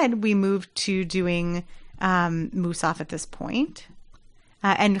Chol Hamoed, we moved to doing Musaf at this point.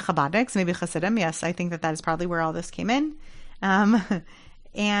 And Chabadniks, maybe Hasidim. Yes, I think that is probably where all this came in.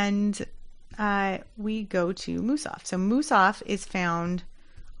 And we go to Musaf. So Musaf is found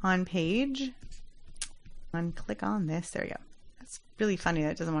on page, click on this. There you go. That's really funny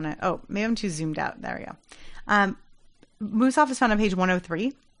that it doesn't want to, oh, maybe I'm too zoomed out. There we go. Musaf is found on page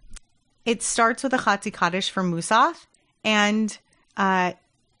 103. It starts with a Chatzi Kaddish for Musaf, and there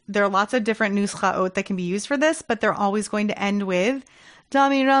are lots of different nuschaot that can be used for this, but they're always going to end with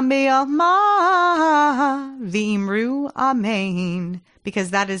Damiram be'alma v'imru amen, because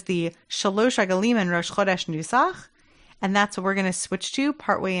that is the Shalosh Regalim and Rosh Chodesh nusach, and that's what we're going to switch to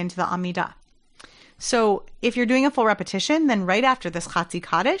partway into the Amidah. So if you're doing a full repetition, then right after this Chatzi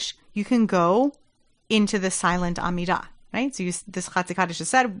Kaddish, you can go into the silent Amidah, right? So this Chatzi Kaddish is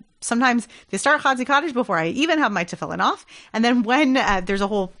said. Sometimes they start Chatzi Kaddish before I even have my tefillin off. And then when there's a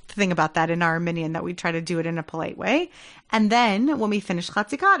whole thing about that in our minyan that we try to do it in a polite way. And then when we finish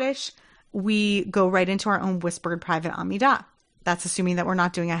Chatzi Kaddish, we go right into our own whispered private Amidah. That's assuming that we're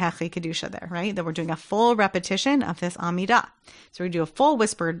not doing a Hechli Kedusha there, right? That we're doing a full repetition of this Amidah. So we do a full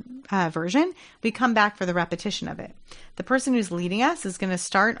whispered version. We come back for the repetition of it. The person who's leading us is going to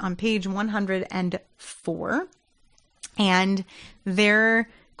start on page 104. And they're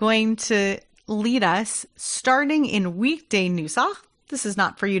going to lead us starting in weekday Nusach. This is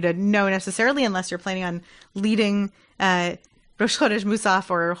not for you to know necessarily unless you're planning on leading Rosh Chodesh Musaf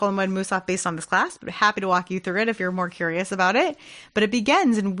or Chol Hamoed Musaf based on this class, but happy to walk you through it if you're more curious about it. But it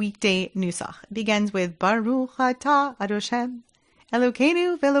begins in weekday Nusach. It begins with Baruch Atah Adoshem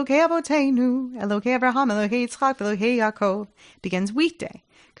Elokeinu v'Elokei Avoteinu Elokei Abraham Elokei Yitzchak v'Elokei Yaakov. It begins weekday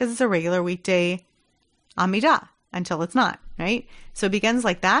because it's a regular weekday Amidah until it's not, right? So it begins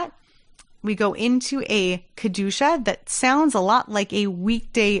like that. We go into a Kedusha that sounds a lot like a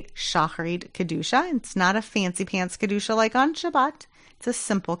weekday Shacharit Kedusha. It's not a fancy pants Kedusha like on Shabbat. It's a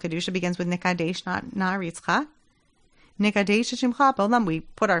simple Kedusha. It begins with Nikadesh, not Na'aritzcha. Nikadesh Shimcha B'olam. We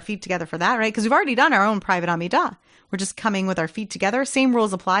put our feet together for that, right? Because we've already done our own private Amidah. We're just coming with our feet together. Same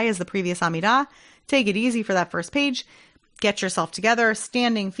rules apply as the previous Amidah. Take it easy for that first page. get yourself together,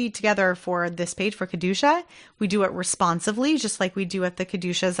 standing feet together for this page for Kedusha. We do it responsively, just like we do at the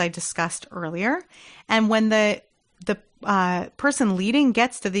Kedushas I discussed earlier. And when the person leading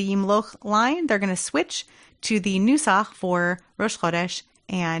gets to the Yimloch line, they're going to switch to the Nusach for Rosh Chodesh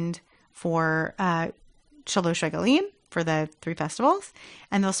and for Shalosh Regalim, for the 3 festivals,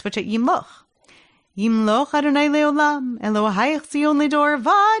 and they'll switch at Yimloch. Yimloch Adonai leolam, Elohayich Zion lidor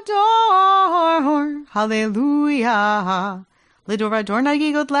vador, Hallelujah. Lidor vador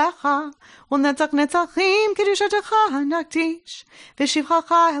nagigod lecha, Unetzach netzachim kedushatecha nakdish,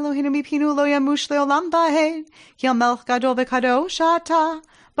 V'shivchacha Eloheinu mipinu lo yamush leolam bahed, Ki melech gadol v'kadosh ata,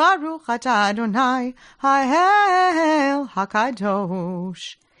 Baruch ata Adonai, Ha'el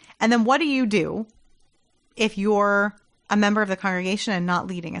HaKadosh. And then what do you do if you're a member of the congregation and not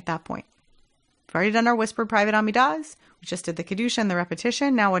leading at that point? We've already done our whispered private Amidas. We just did the Kedusha and the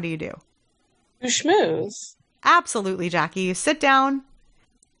repetition. Now what do? You schmooze. Absolutely, Jackie. You sit down,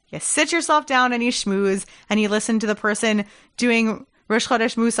 you sit yourself down and you schmooze, and you listen to the person doing Rosh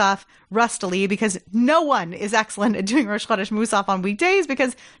Chodesh Musaf rustily, because no one is excellent at doing Rosh Chodesh Musaf on weekdays,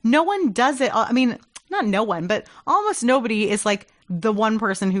 because no one does it. I mean, not no one, but almost nobody is like the one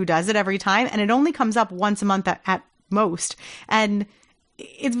person who does it every time. And it only comes up once a month at most. And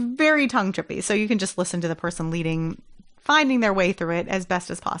it's very tongue trippy. So you can just listen to the person leading, finding their way through it as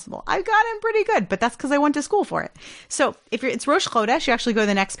best as possible. I got in pretty good, but that's because I went to school for it. So if it's Rosh Chodesh, you actually go to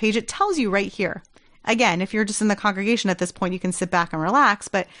the next page. It tells you right here. Again, if you're just in the congregation at this point, you can sit back and relax.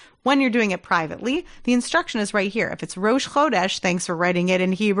 But when you're doing it privately, the instruction is right here. If it's Rosh Chodesh, thanks for writing it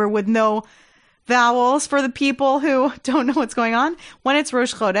in Hebrew with no vowels for the people who don't know what's going on. When it's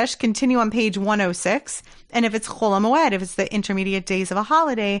Rosh Chodesh, continue on page 106. And if it's Chol HaMoed, if it's the intermediate days of a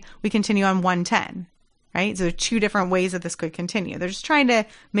holiday, we continue on 110. Right? So there are 2 different ways that this could continue. They're just trying to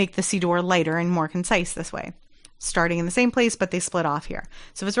make the Siddur lighter and more concise this way. Starting in the same place, but they split off here.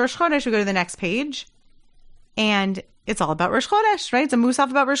 So if it's Rosh Chodesh, we go to the next page. And it's all about Rosh Chodesh, right? It's a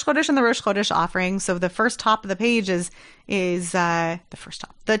Musaf about Rosh Chodesh and the Rosh Chodesh offering. So the first top of the page is the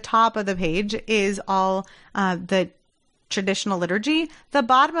top of the page is all the traditional liturgy. The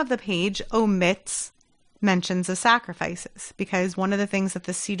bottom of the page omits mentions of sacrifices, because one of the things that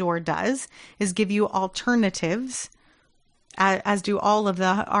the Siddur does is give you alternatives, as do all of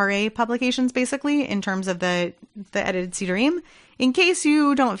the RA publications, basically, in terms of the edited Siddurim, in case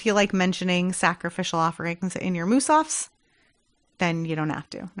you don't feel like mentioning sacrificial offerings in your Musafs, then you don't have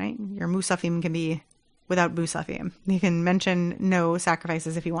to, right? Your Musafim can be without Musafim. You can mention no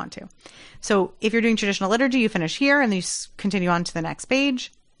sacrifices if you want to. So if you're doing traditional liturgy, you finish here and then you continue on to the next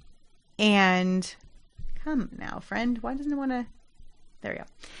page. And come now, friend. Why doesn't it want to? There we go.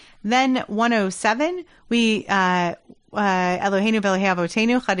 Then 107, we Eloheinu v'Elokei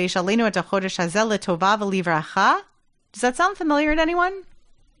Avotenu chadesh aleinu et hachodesh hazeh letova v'livracha. Does that sound familiar to anyone?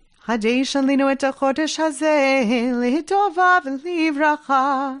 Chadesh aleinu et hachodesh hazeh letova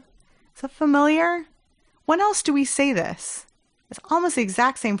v'livracha. Is that familiar? When else do we say this? It's almost the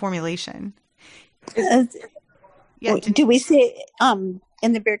exact same formulation. Do we say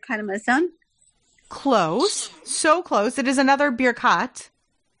in the Birkat Hamazon? Close. So close. It is another Birkat.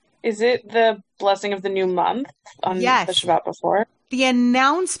 Is it the blessing of the new month on the Shabbat before? The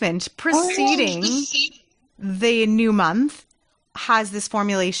announcement preceding the new month has this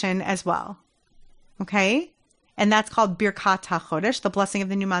formulation as well. Okay? And that's called Birkat HaChodesh, the blessing of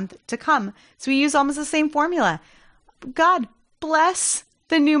the new month to come. So we use almost the same formula. God, bless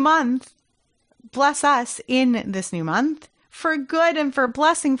the new month. Bless us in this new month for good and for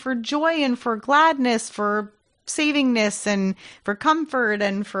blessing, for joy and for gladness, for savingness and for comfort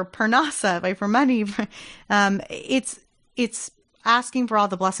and for parnasa, right, for money. It's asking for all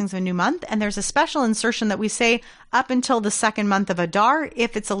the blessings of a new month. And there's a special insertion that we say up until the second month of Adar,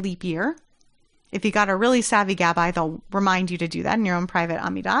 if it's a leap year. If you got a really savvy Gabbai, they'll remind you to do that in your own private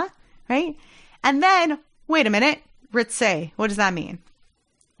Amidah, right? And then, wait a minute, Ritzeh, what does that mean?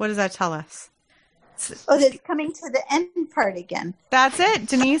 What does that tell us? It's coming to the end part again. That's it,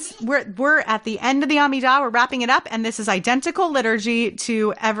 Denise. We're at the end of the Amidah. We're wrapping it up, and this is identical liturgy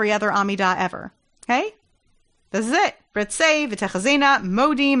to every other Amidah ever. Okay? This is it. Ritzeh, V'techazena,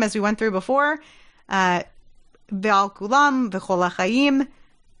 Modim, as we went through before, Ve'al Kulam, V'chol HaChaim,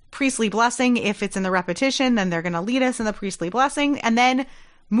 priestly blessing. If it's in the repetition, then they're going to lead us in the priestly blessing. And then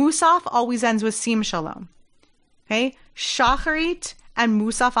Musaf always ends with Sim Shalom. Okay? Shacharit and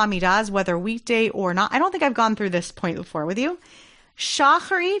Musaf Amidas, whether weekday or not. I don't think I've gone through this point before with you.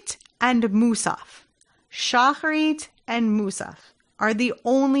 Shacharit and Musaf. Shacharit and Musaf are the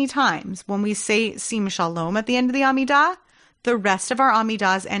only times when we say Sim Shalom at the end of the Amidah. The rest of our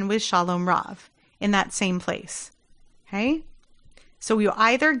Amidas end with Shalom Rav in that same place. Okay? So we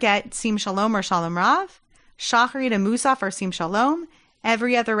either get Sim Shalom or Shalom Rav, Shacharit and Musaf or Sim Shalom.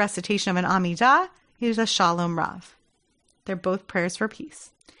 Every other recitation of an Amidah is a Shalom Rav. They're both prayers for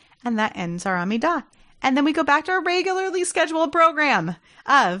peace. And that ends our Amidah. And then we go back to our regularly scheduled program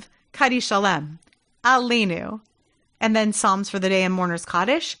of Kaddish Shalem, Aleinu, and then Psalms for the Day and Mourner's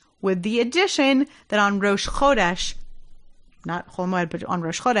Kaddish, with the addition that on Rosh Chodesh, not Chol Moed, but on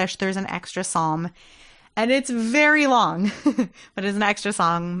Rosh Chodesh, there's an extra psalm. And it's very long, but it's an extra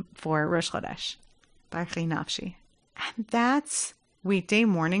song for Rosh Chodesh. Barchi Nafshi. And that's weekday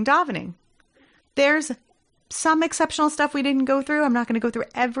morning davening. There's some exceptional stuff we didn't go through. I'm not going to go through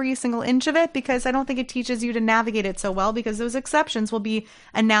every single inch of it because I don't think it teaches you to navigate it so well, because those exceptions will be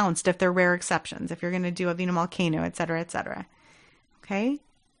announced if they're rare exceptions, if you're going to do Avinu Malkeinu, et cetera, et cetera. Okay?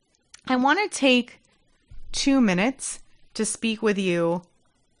 I want to take 2 minutes to speak with you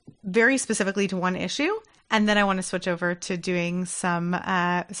very specifically to one issue, and then I want to switch over to doing some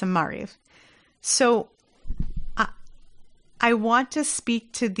Mariv. So I want to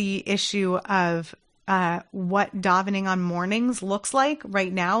speak to the issue of what davening on mornings looks like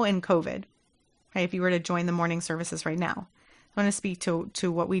right now in COVID. Right? If you were to join the morning services right now, I want to speak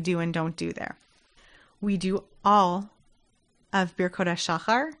to what we do and don't do there. We do all of Birkot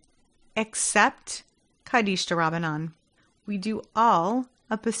HaShachar except Kaddish D'Rabbanan. We do all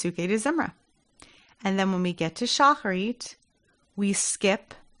of Pesukei de Zimra. And then when we get to Shacharit, we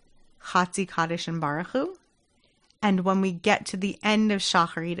skip Chatzi Kaddish and Baruch Hu. And when we get to the end of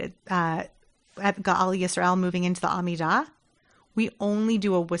Shacharit at Gaal Yisrael moving into the Amidah, we only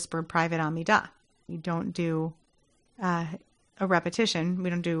do a whispered private Amidah. We don't do a repetition. We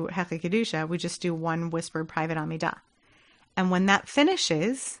don't do Hechei Kedusha. We just do one whispered private Amidah. And when that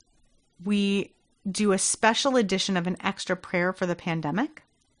finishes, we do a special edition of an extra prayer for the pandemic.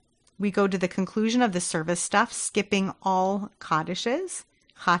 We go to the conclusion of the service stuff, skipping all Kaddishes,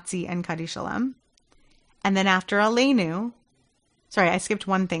 Chatzi and Kaddish Shalem. And then after Aleinu, sorry, I skipped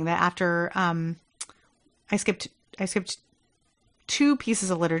one thing. That after I skipped 2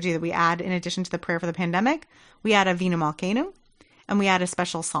 pieces of liturgy that we add in addition to the prayer for the pandemic. We add Avinu Malkeinu, and we add a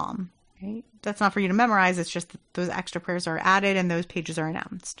special psalm. Okay? That's not for you to memorize. It's just that those extra prayers are added and those pages are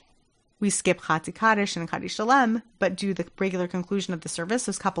announced. We skip Chatzi Kaddish and Kaddish Shalem, but do the regular conclusion of the service,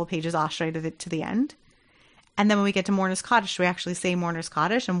 those couple of pages Ashrei to the end. And then when we get to Mourner's Kaddish, we actually say Mourner's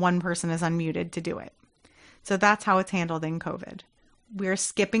Kaddish, and one person is unmuted to do it. So that's how it's handled in COVID. We're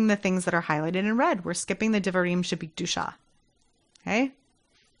skipping the things that are highlighted in red. We're skipping the Devarim Shebikdusha. Okay?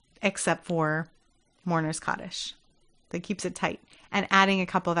 Except for Mourner's Kaddish. That keeps it tight. And adding a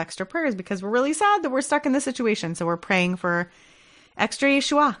couple of extra prayers because we're really sad that we're stuck in this situation. So we're praying for extra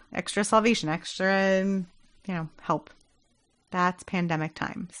Yeshua, extra salvation, extra, help. That's pandemic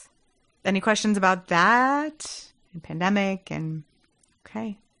times. Any questions about that? And pandemic and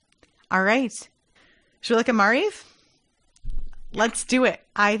okay. All right. Should we look at Mariv? Let's do it.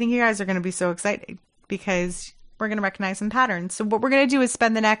 I think you guys are going to be so excited because we're going to recognize some patterns. So what we're going to do is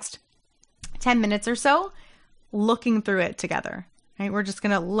spend the next 10 minutes or so looking through it together. Right? We're just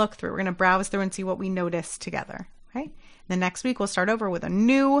going to look through. We're going to browse through and see what we notice together. Right? The next week, we'll start over with a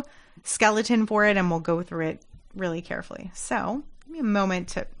new skeleton for it, and we'll go through it really carefully. So give me a moment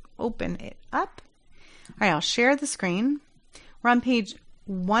to open it up. All right, I'll share the screen. We're on page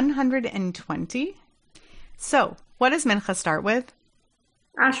 120. So what does Mincha start with?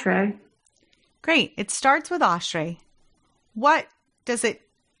 Ashrei. Great. It starts with Ashrei. What does it...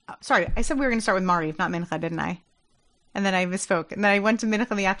 Sorry, I said we were going to start with Mariv, not Mincha, didn't I? And then I misspoke. And then I went to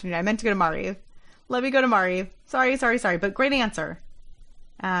Mincha in the afternoon. I meant to go to Mariv. Let me go to Mariv. Sorry. But great answer.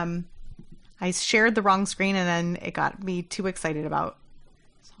 I shared the wrong screen and then it got me too excited about.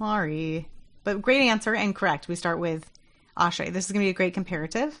 Sorry. But great answer and correct. We start with Ashrei. This is going to be a great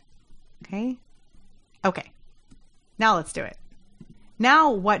comparative. Okay. Now let's do it.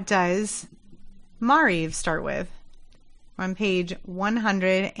 Now what does Mariv start with? We're on page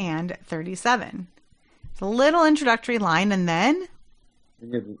 137. It's a little introductory line and then...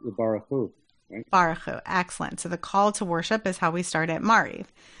 The Baruch Hu. Right? Baruch Hu. Excellent. So the call to worship is how we start at Mariv.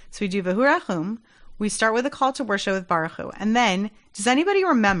 So we do V'hu Rachum. We start with a call to worship with Baruch Hu. And then, does anybody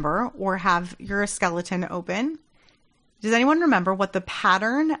remember or have your skeleton open? Does anyone remember what the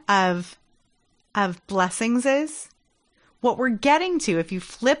pattern of blessings is? What we're getting to, if you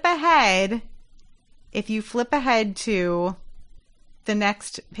flip ahead to the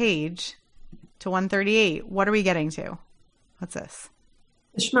next page, to 138, what are we getting to? What's this?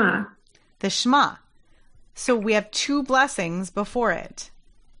 The Shema. The Shema. So we have 2 blessings before it.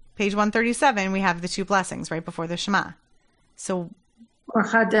 Page 137, we have the 2 blessings right before the Shema. So Or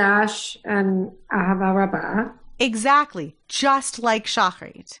Chadash and Ahava Rabbah. Exactly. Just like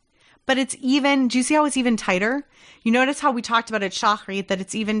Shachrit. But it's even, do you see how it's even tighter? You notice how we talked about at Shachrit that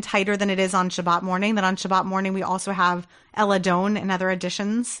it's even tighter than it is on Shabbat morning, that on Shabbat morning we also have El Adon and other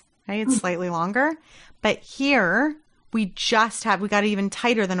additions, right? It's slightly longer. But here we got it even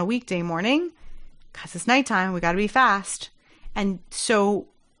tighter than a weekday morning because it's nighttime. We got to be fast. And so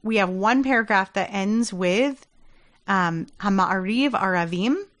we have one paragraph that ends with Hama'ariv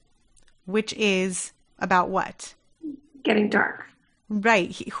Aravim, which is about what? Getting dark.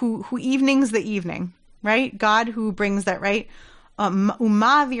 Right. Who evenings the evening, right? God who brings that, right?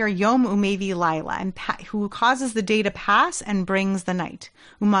 Umavir yom umevi laila, and who causes the day to pass and brings the night.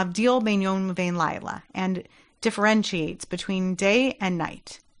 Umavdil ben yom uvein laila, and differentiates between day and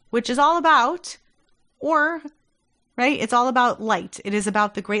night, which is all about, right? It's all about light. It is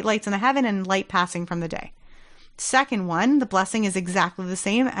about the great lights in the heaven and light passing from the day. Second one, the blessing is exactly the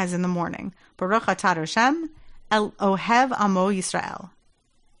same as in the morning. Baruch atah Hashem El Ohev Amo Yisrael.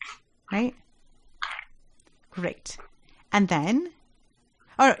 Right? Great. And then,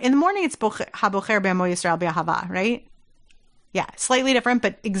 in the morning it's Habocher Be'amo Yisrael Be'ahava, right? Yeah, slightly different,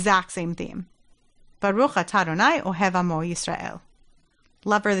 but exact same theme. Baruch atah Adonai Ohev Amo Yisrael.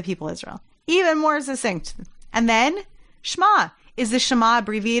 Lover of the people of Israel. Even more succinct. And then, Shema. Is the Shema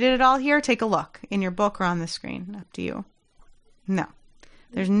abbreviated at all here? Take a look in your book or on the screen. Up to you. No.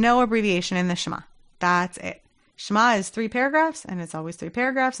 There's no abbreviation in the Shema. That's it. Shema is 3 paragraphs, and it's always 3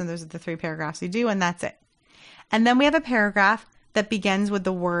 paragraphs, and those are the 3 paragraphs you do, and that's it. And then we have a paragraph that begins with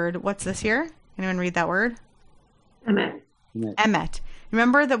the word, what's this here? Anyone read that word? Emet. Emet.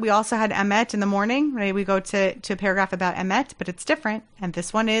 Remember that we also had Emet in the morning, right? We go to a paragraph about Emet, but it's different. And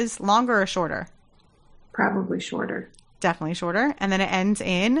this one is longer or shorter? Probably shorter. Definitely shorter. And then it ends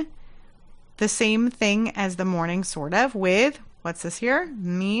in the same thing as the morning, sort of, with, what's this here?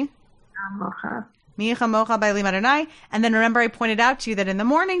 Mi chamocha ba'elim Adonai. And then remember I pointed out to you that in the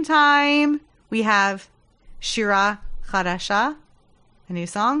morning time, we have Shira Chadasha, a new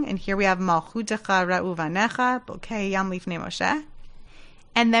song. And here we have Malchutecha Ra'u Vanecha, Bokeh Yam Lifnei Moshe.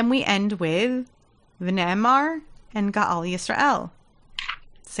 And then we end with V'ne'emar and Ga'al Yisrael.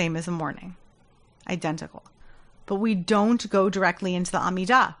 Same as the morning. Identical. But we don't go directly into the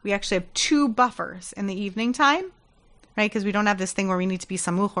Amidah. We actually have 2 buffers in the evening time, right? Because we don't have this thing where we need to be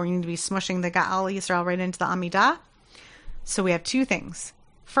samuch or we need to be smushing the Ga'al Yisrael right into the Amidah. So we have 2 things.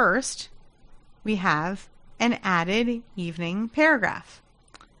 First, we have an added evening paragraph.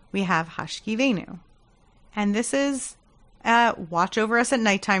 We have Hashkivenu. And this is watch over us at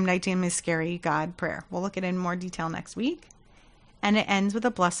nighttime. Nighttime is scary, God prayer. We'll look at it in more detail next week. And it ends with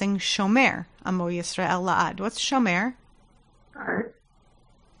a blessing, Shomer, Amo Yisrael La'ad. What's Shomer? Guard.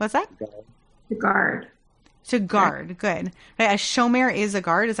 What's that? The guard. To guard. Good. Right, a Shomer is a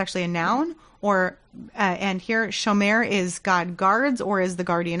guard. It's actually a noun. And here, Shomer is God guards or is the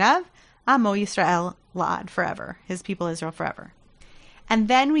guardian of. Amo Yisrael La'ad, forever. His people Israel forever. And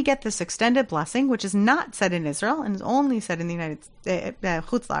then we get this extended blessing, which is not said in Israel and is only said in the United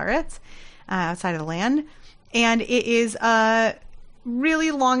Chutz La'aretz, outside of the land. And it is a really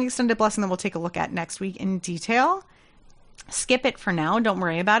long extended blessing that we'll take a look at next week in detail. Skip it for now. Don't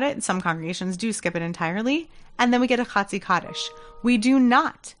worry about it. Some congregations do skip it entirely. And then we get a Chatzi Kaddish. We do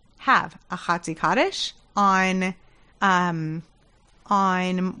not have a Chatzi Kaddish on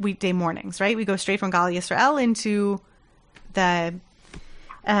weekday mornings, right? We go straight from Gal Yisrael into the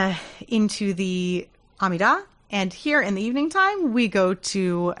Amidah. And here in the evening time, we go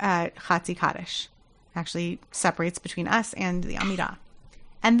to Chatzi Kaddish. Actually separates between us and the Amidah.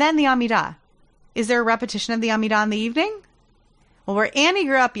 And then the Amidah. Is there a repetition of the Amidah in the evening? Well, where Annie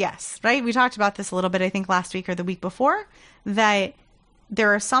grew up, yes, right? We talked about this a little bit, I think, last week or the week before, that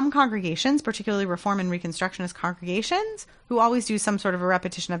there are some congregations, particularly Reform and Reconstructionist congregations, who always do some sort of a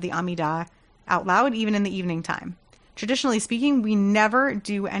repetition of the Amidah out loud, even in the evening time. Traditionally speaking, we never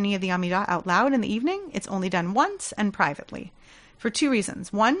do any of the Amidah out loud in the evening. It's only done once and privately for 2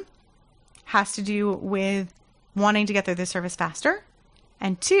 reasons. One, has to do with wanting to get through the service faster.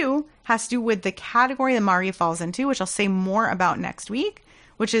 And 2, has to do with the category that Mari falls into, which I'll say more about next week,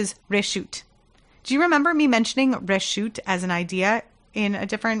 which is Reshut. Do you remember me mentioning Reshut as an idea in a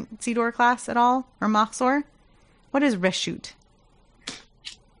different Siddur class at all? Or Machzor? What is Reshut? It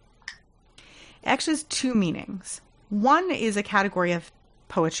actually has 2 meanings. One is a category of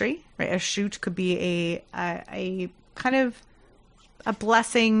poetry, right? A shut could be a kind of a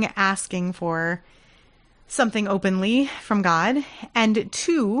blessing asking for something openly from God. And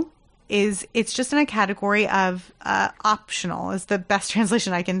 2 is it's just in a category of optional is the best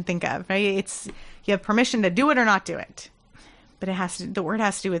translation I can think of, right? It's you have permission to do it or not do it. But the word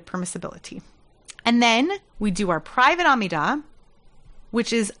has to do with permissibility. And then we do our private Amidah,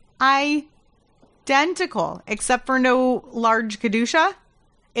 which is identical, except for no large Kedusha.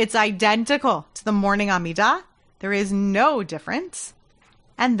 It's identical to the morning Amidah. There is no difference.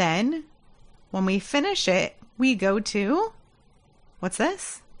 And then when we finish it, we go to, what's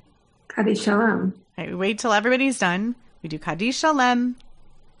this? Kaddish Shalom. Right, we wait till everybody's done. We do Kaddish Shalom,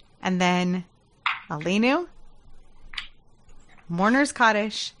 and then Aleinu, Mourner's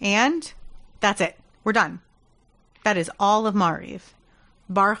Kaddish, and that's it. We're done. That is all of Mariv.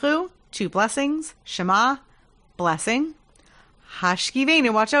 Baruch Hu, 2 blessings. Shema, blessing.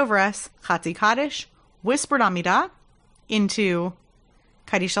 Hashkivenu, watch over us. Chatzi Kaddish, whispered Amidah into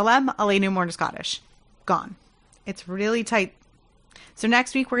Kaddish Shalom, Aleinu, Mourner's Kaddish. Gone. It's really tight. So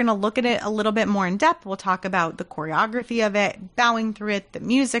next week, we're going to look at it a little bit more in depth. We'll talk about the choreography of it, bowing through it, the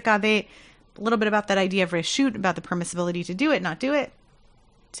music of it, a little bit about that idea of reshut, about the permissibility to do it, not do it.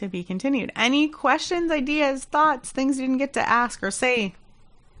 To be continued. Any questions, ideas, thoughts, things you didn't get to ask or say?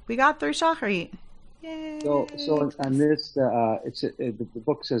 We got through Shacharit. Yay. So on this, the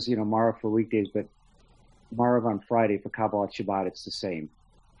book says, Marav for weekdays, but Marav on Friday for Kabbalat Shabbat, it's the same.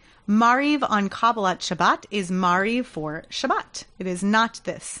 Mariv on Kabbalat Shabbat is Mariv for Shabbat. It is not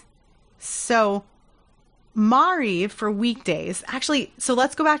this. So Mariv for weekdays, actually, so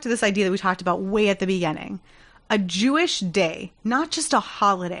let's go back to this idea that we talked about way at the beginning. A Jewish day, not just a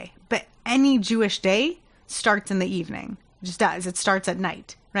holiday, but any Jewish day starts in the evening. It just does. It starts at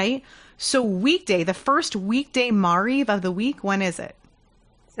night, right? So weekday, the first weekday Mariv of the week, when is it?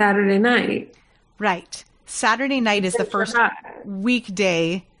 Saturday night. Right. Saturday night is the first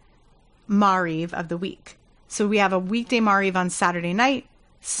weekday Mariv of the week. So we have a weekday Mariv on Saturday night,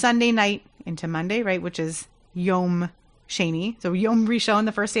 Sunday night into Monday, right, which is Yom Sheni. So Yom Rishon,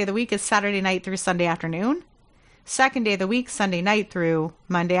 the first day of the week, is Saturday night through Sunday afternoon. Second day of the week, Sunday night through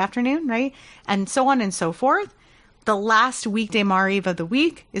Monday afternoon, right? And so on and so forth. The last weekday Mariv of the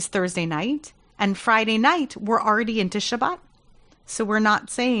week is Thursday night. And Friday night, we're already into Shabbat. So we're not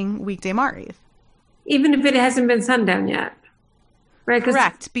saying weekday Mariv. Even if it hasn't been sundown yet. Right?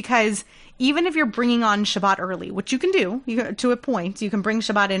 Correct, because even if you're bringing on Shabbat early, which you can do to a point, you can bring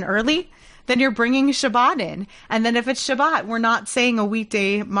Shabbat in early, then you're bringing Shabbat in. And then if it's Shabbat, we're not saying a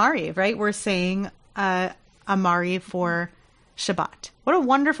weekday Mariv, right? We're saying a Mariv for Shabbat. What a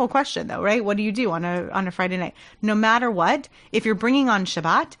wonderful question, though, right? What do you do on a Friday night? No matter what, if you're bringing on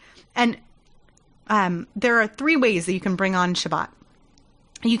Shabbat, and there are 3 ways that you can bring on Shabbat.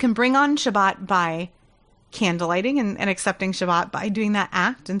 You can bring on Shabbat by candlelighting and accepting Shabbat by doing that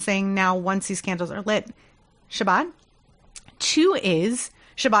act and saying, now once these candles are lit, Shabbat. 2 is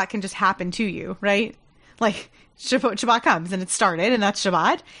Shabbat can just happen to you, right? Like Shabbat comes and it started and that's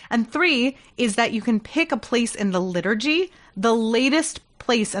Shabbat. And 3 is that you can pick a place in the liturgy, the latest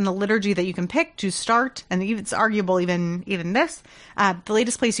place in the liturgy that you can pick to start, and it's arguable even this, the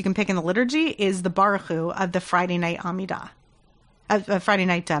latest place you can pick in the liturgy is the Baruch Hu of the Friday night Amidah, Friday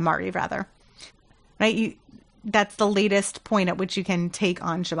night Mariv rather. Right? That's the latest point at which you can take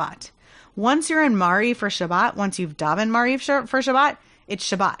on Shabbat. Once you're in Mariv for Shabbat, once you've davened Mariv for Shabbat, it's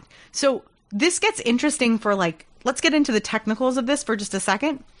Shabbat. So this gets interesting for let's get into the technicals of this for just a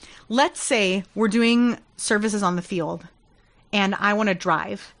second. Let's say we're doing services on the field and I want to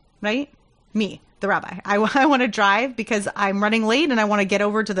drive, right? Me, the rabbi. I want to drive because I'm running late and I want to get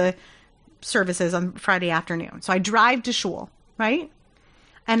over to the services on Friday afternoon. So I drive to shul, right?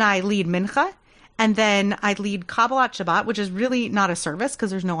 And I lead mincha. And then I lead Kabbalat Shabbat, which is really not a service because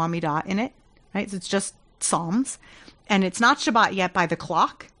there's no Amidah in it, right? So it's just Psalms. And it's not Shabbat yet by the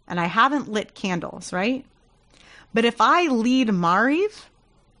clock. And I haven't lit candles, right? But if I lead Mariv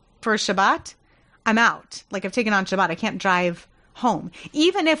for Shabbat, I'm out. Like I've taken on Shabbat. I can't drive home.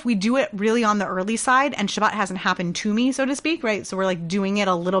 Even if we do it really on the early side and Shabbat hasn't happened to me, so to speak, right? So we're doing it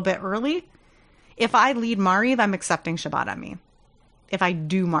a little bit early. If I lead Mariv, I'm accepting Shabbat on me. If I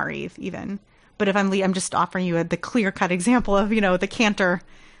do Mariv even. But if I'm just offering you the clear-cut example of, the cantor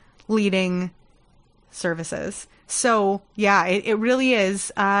leading services. So, yeah, it really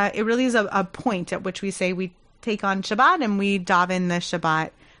is a point at which we say we take on Shabbat and we daven the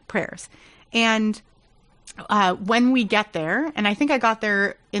Shabbat prayers. And when we get there, and I think I got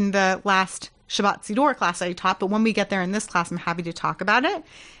there in the last Shabbat Siddur class I taught, but when we get there in this class, I'm happy to talk about it.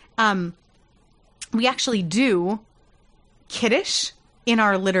 We actually do Kiddush in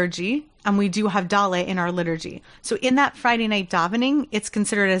our liturgy, and we do Havdalah in our liturgy. So in that Friday night davening, it's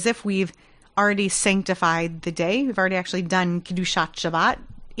considered as if we've already sanctified the day. We've already actually done Kiddushat Shabbat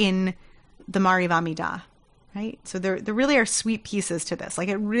in the Mariv Amidah, right? So there really are sweet pieces to this.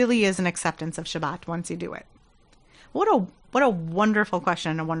 It really is an acceptance of Shabbat once you do it. What a wonderful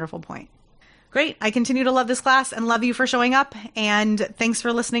question and a wonderful point. Great. I continue to love this class and love you for showing up. And thanks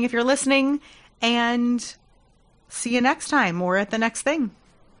for listening if you're listening. And see you next time or at the next thing.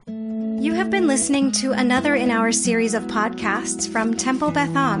 You have been listening to another in our series of podcasts from Temple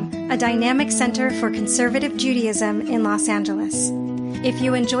Beth Am, a dynamic center for conservative Judaism in Los Angeles. If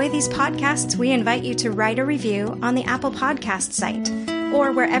you enjoy these podcasts, we invite you to write a review on the Apple Podcast site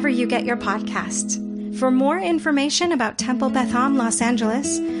or wherever you get your podcasts. For more information about Temple Beth Am Los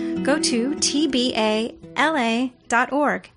Angeles, go to tbala.org.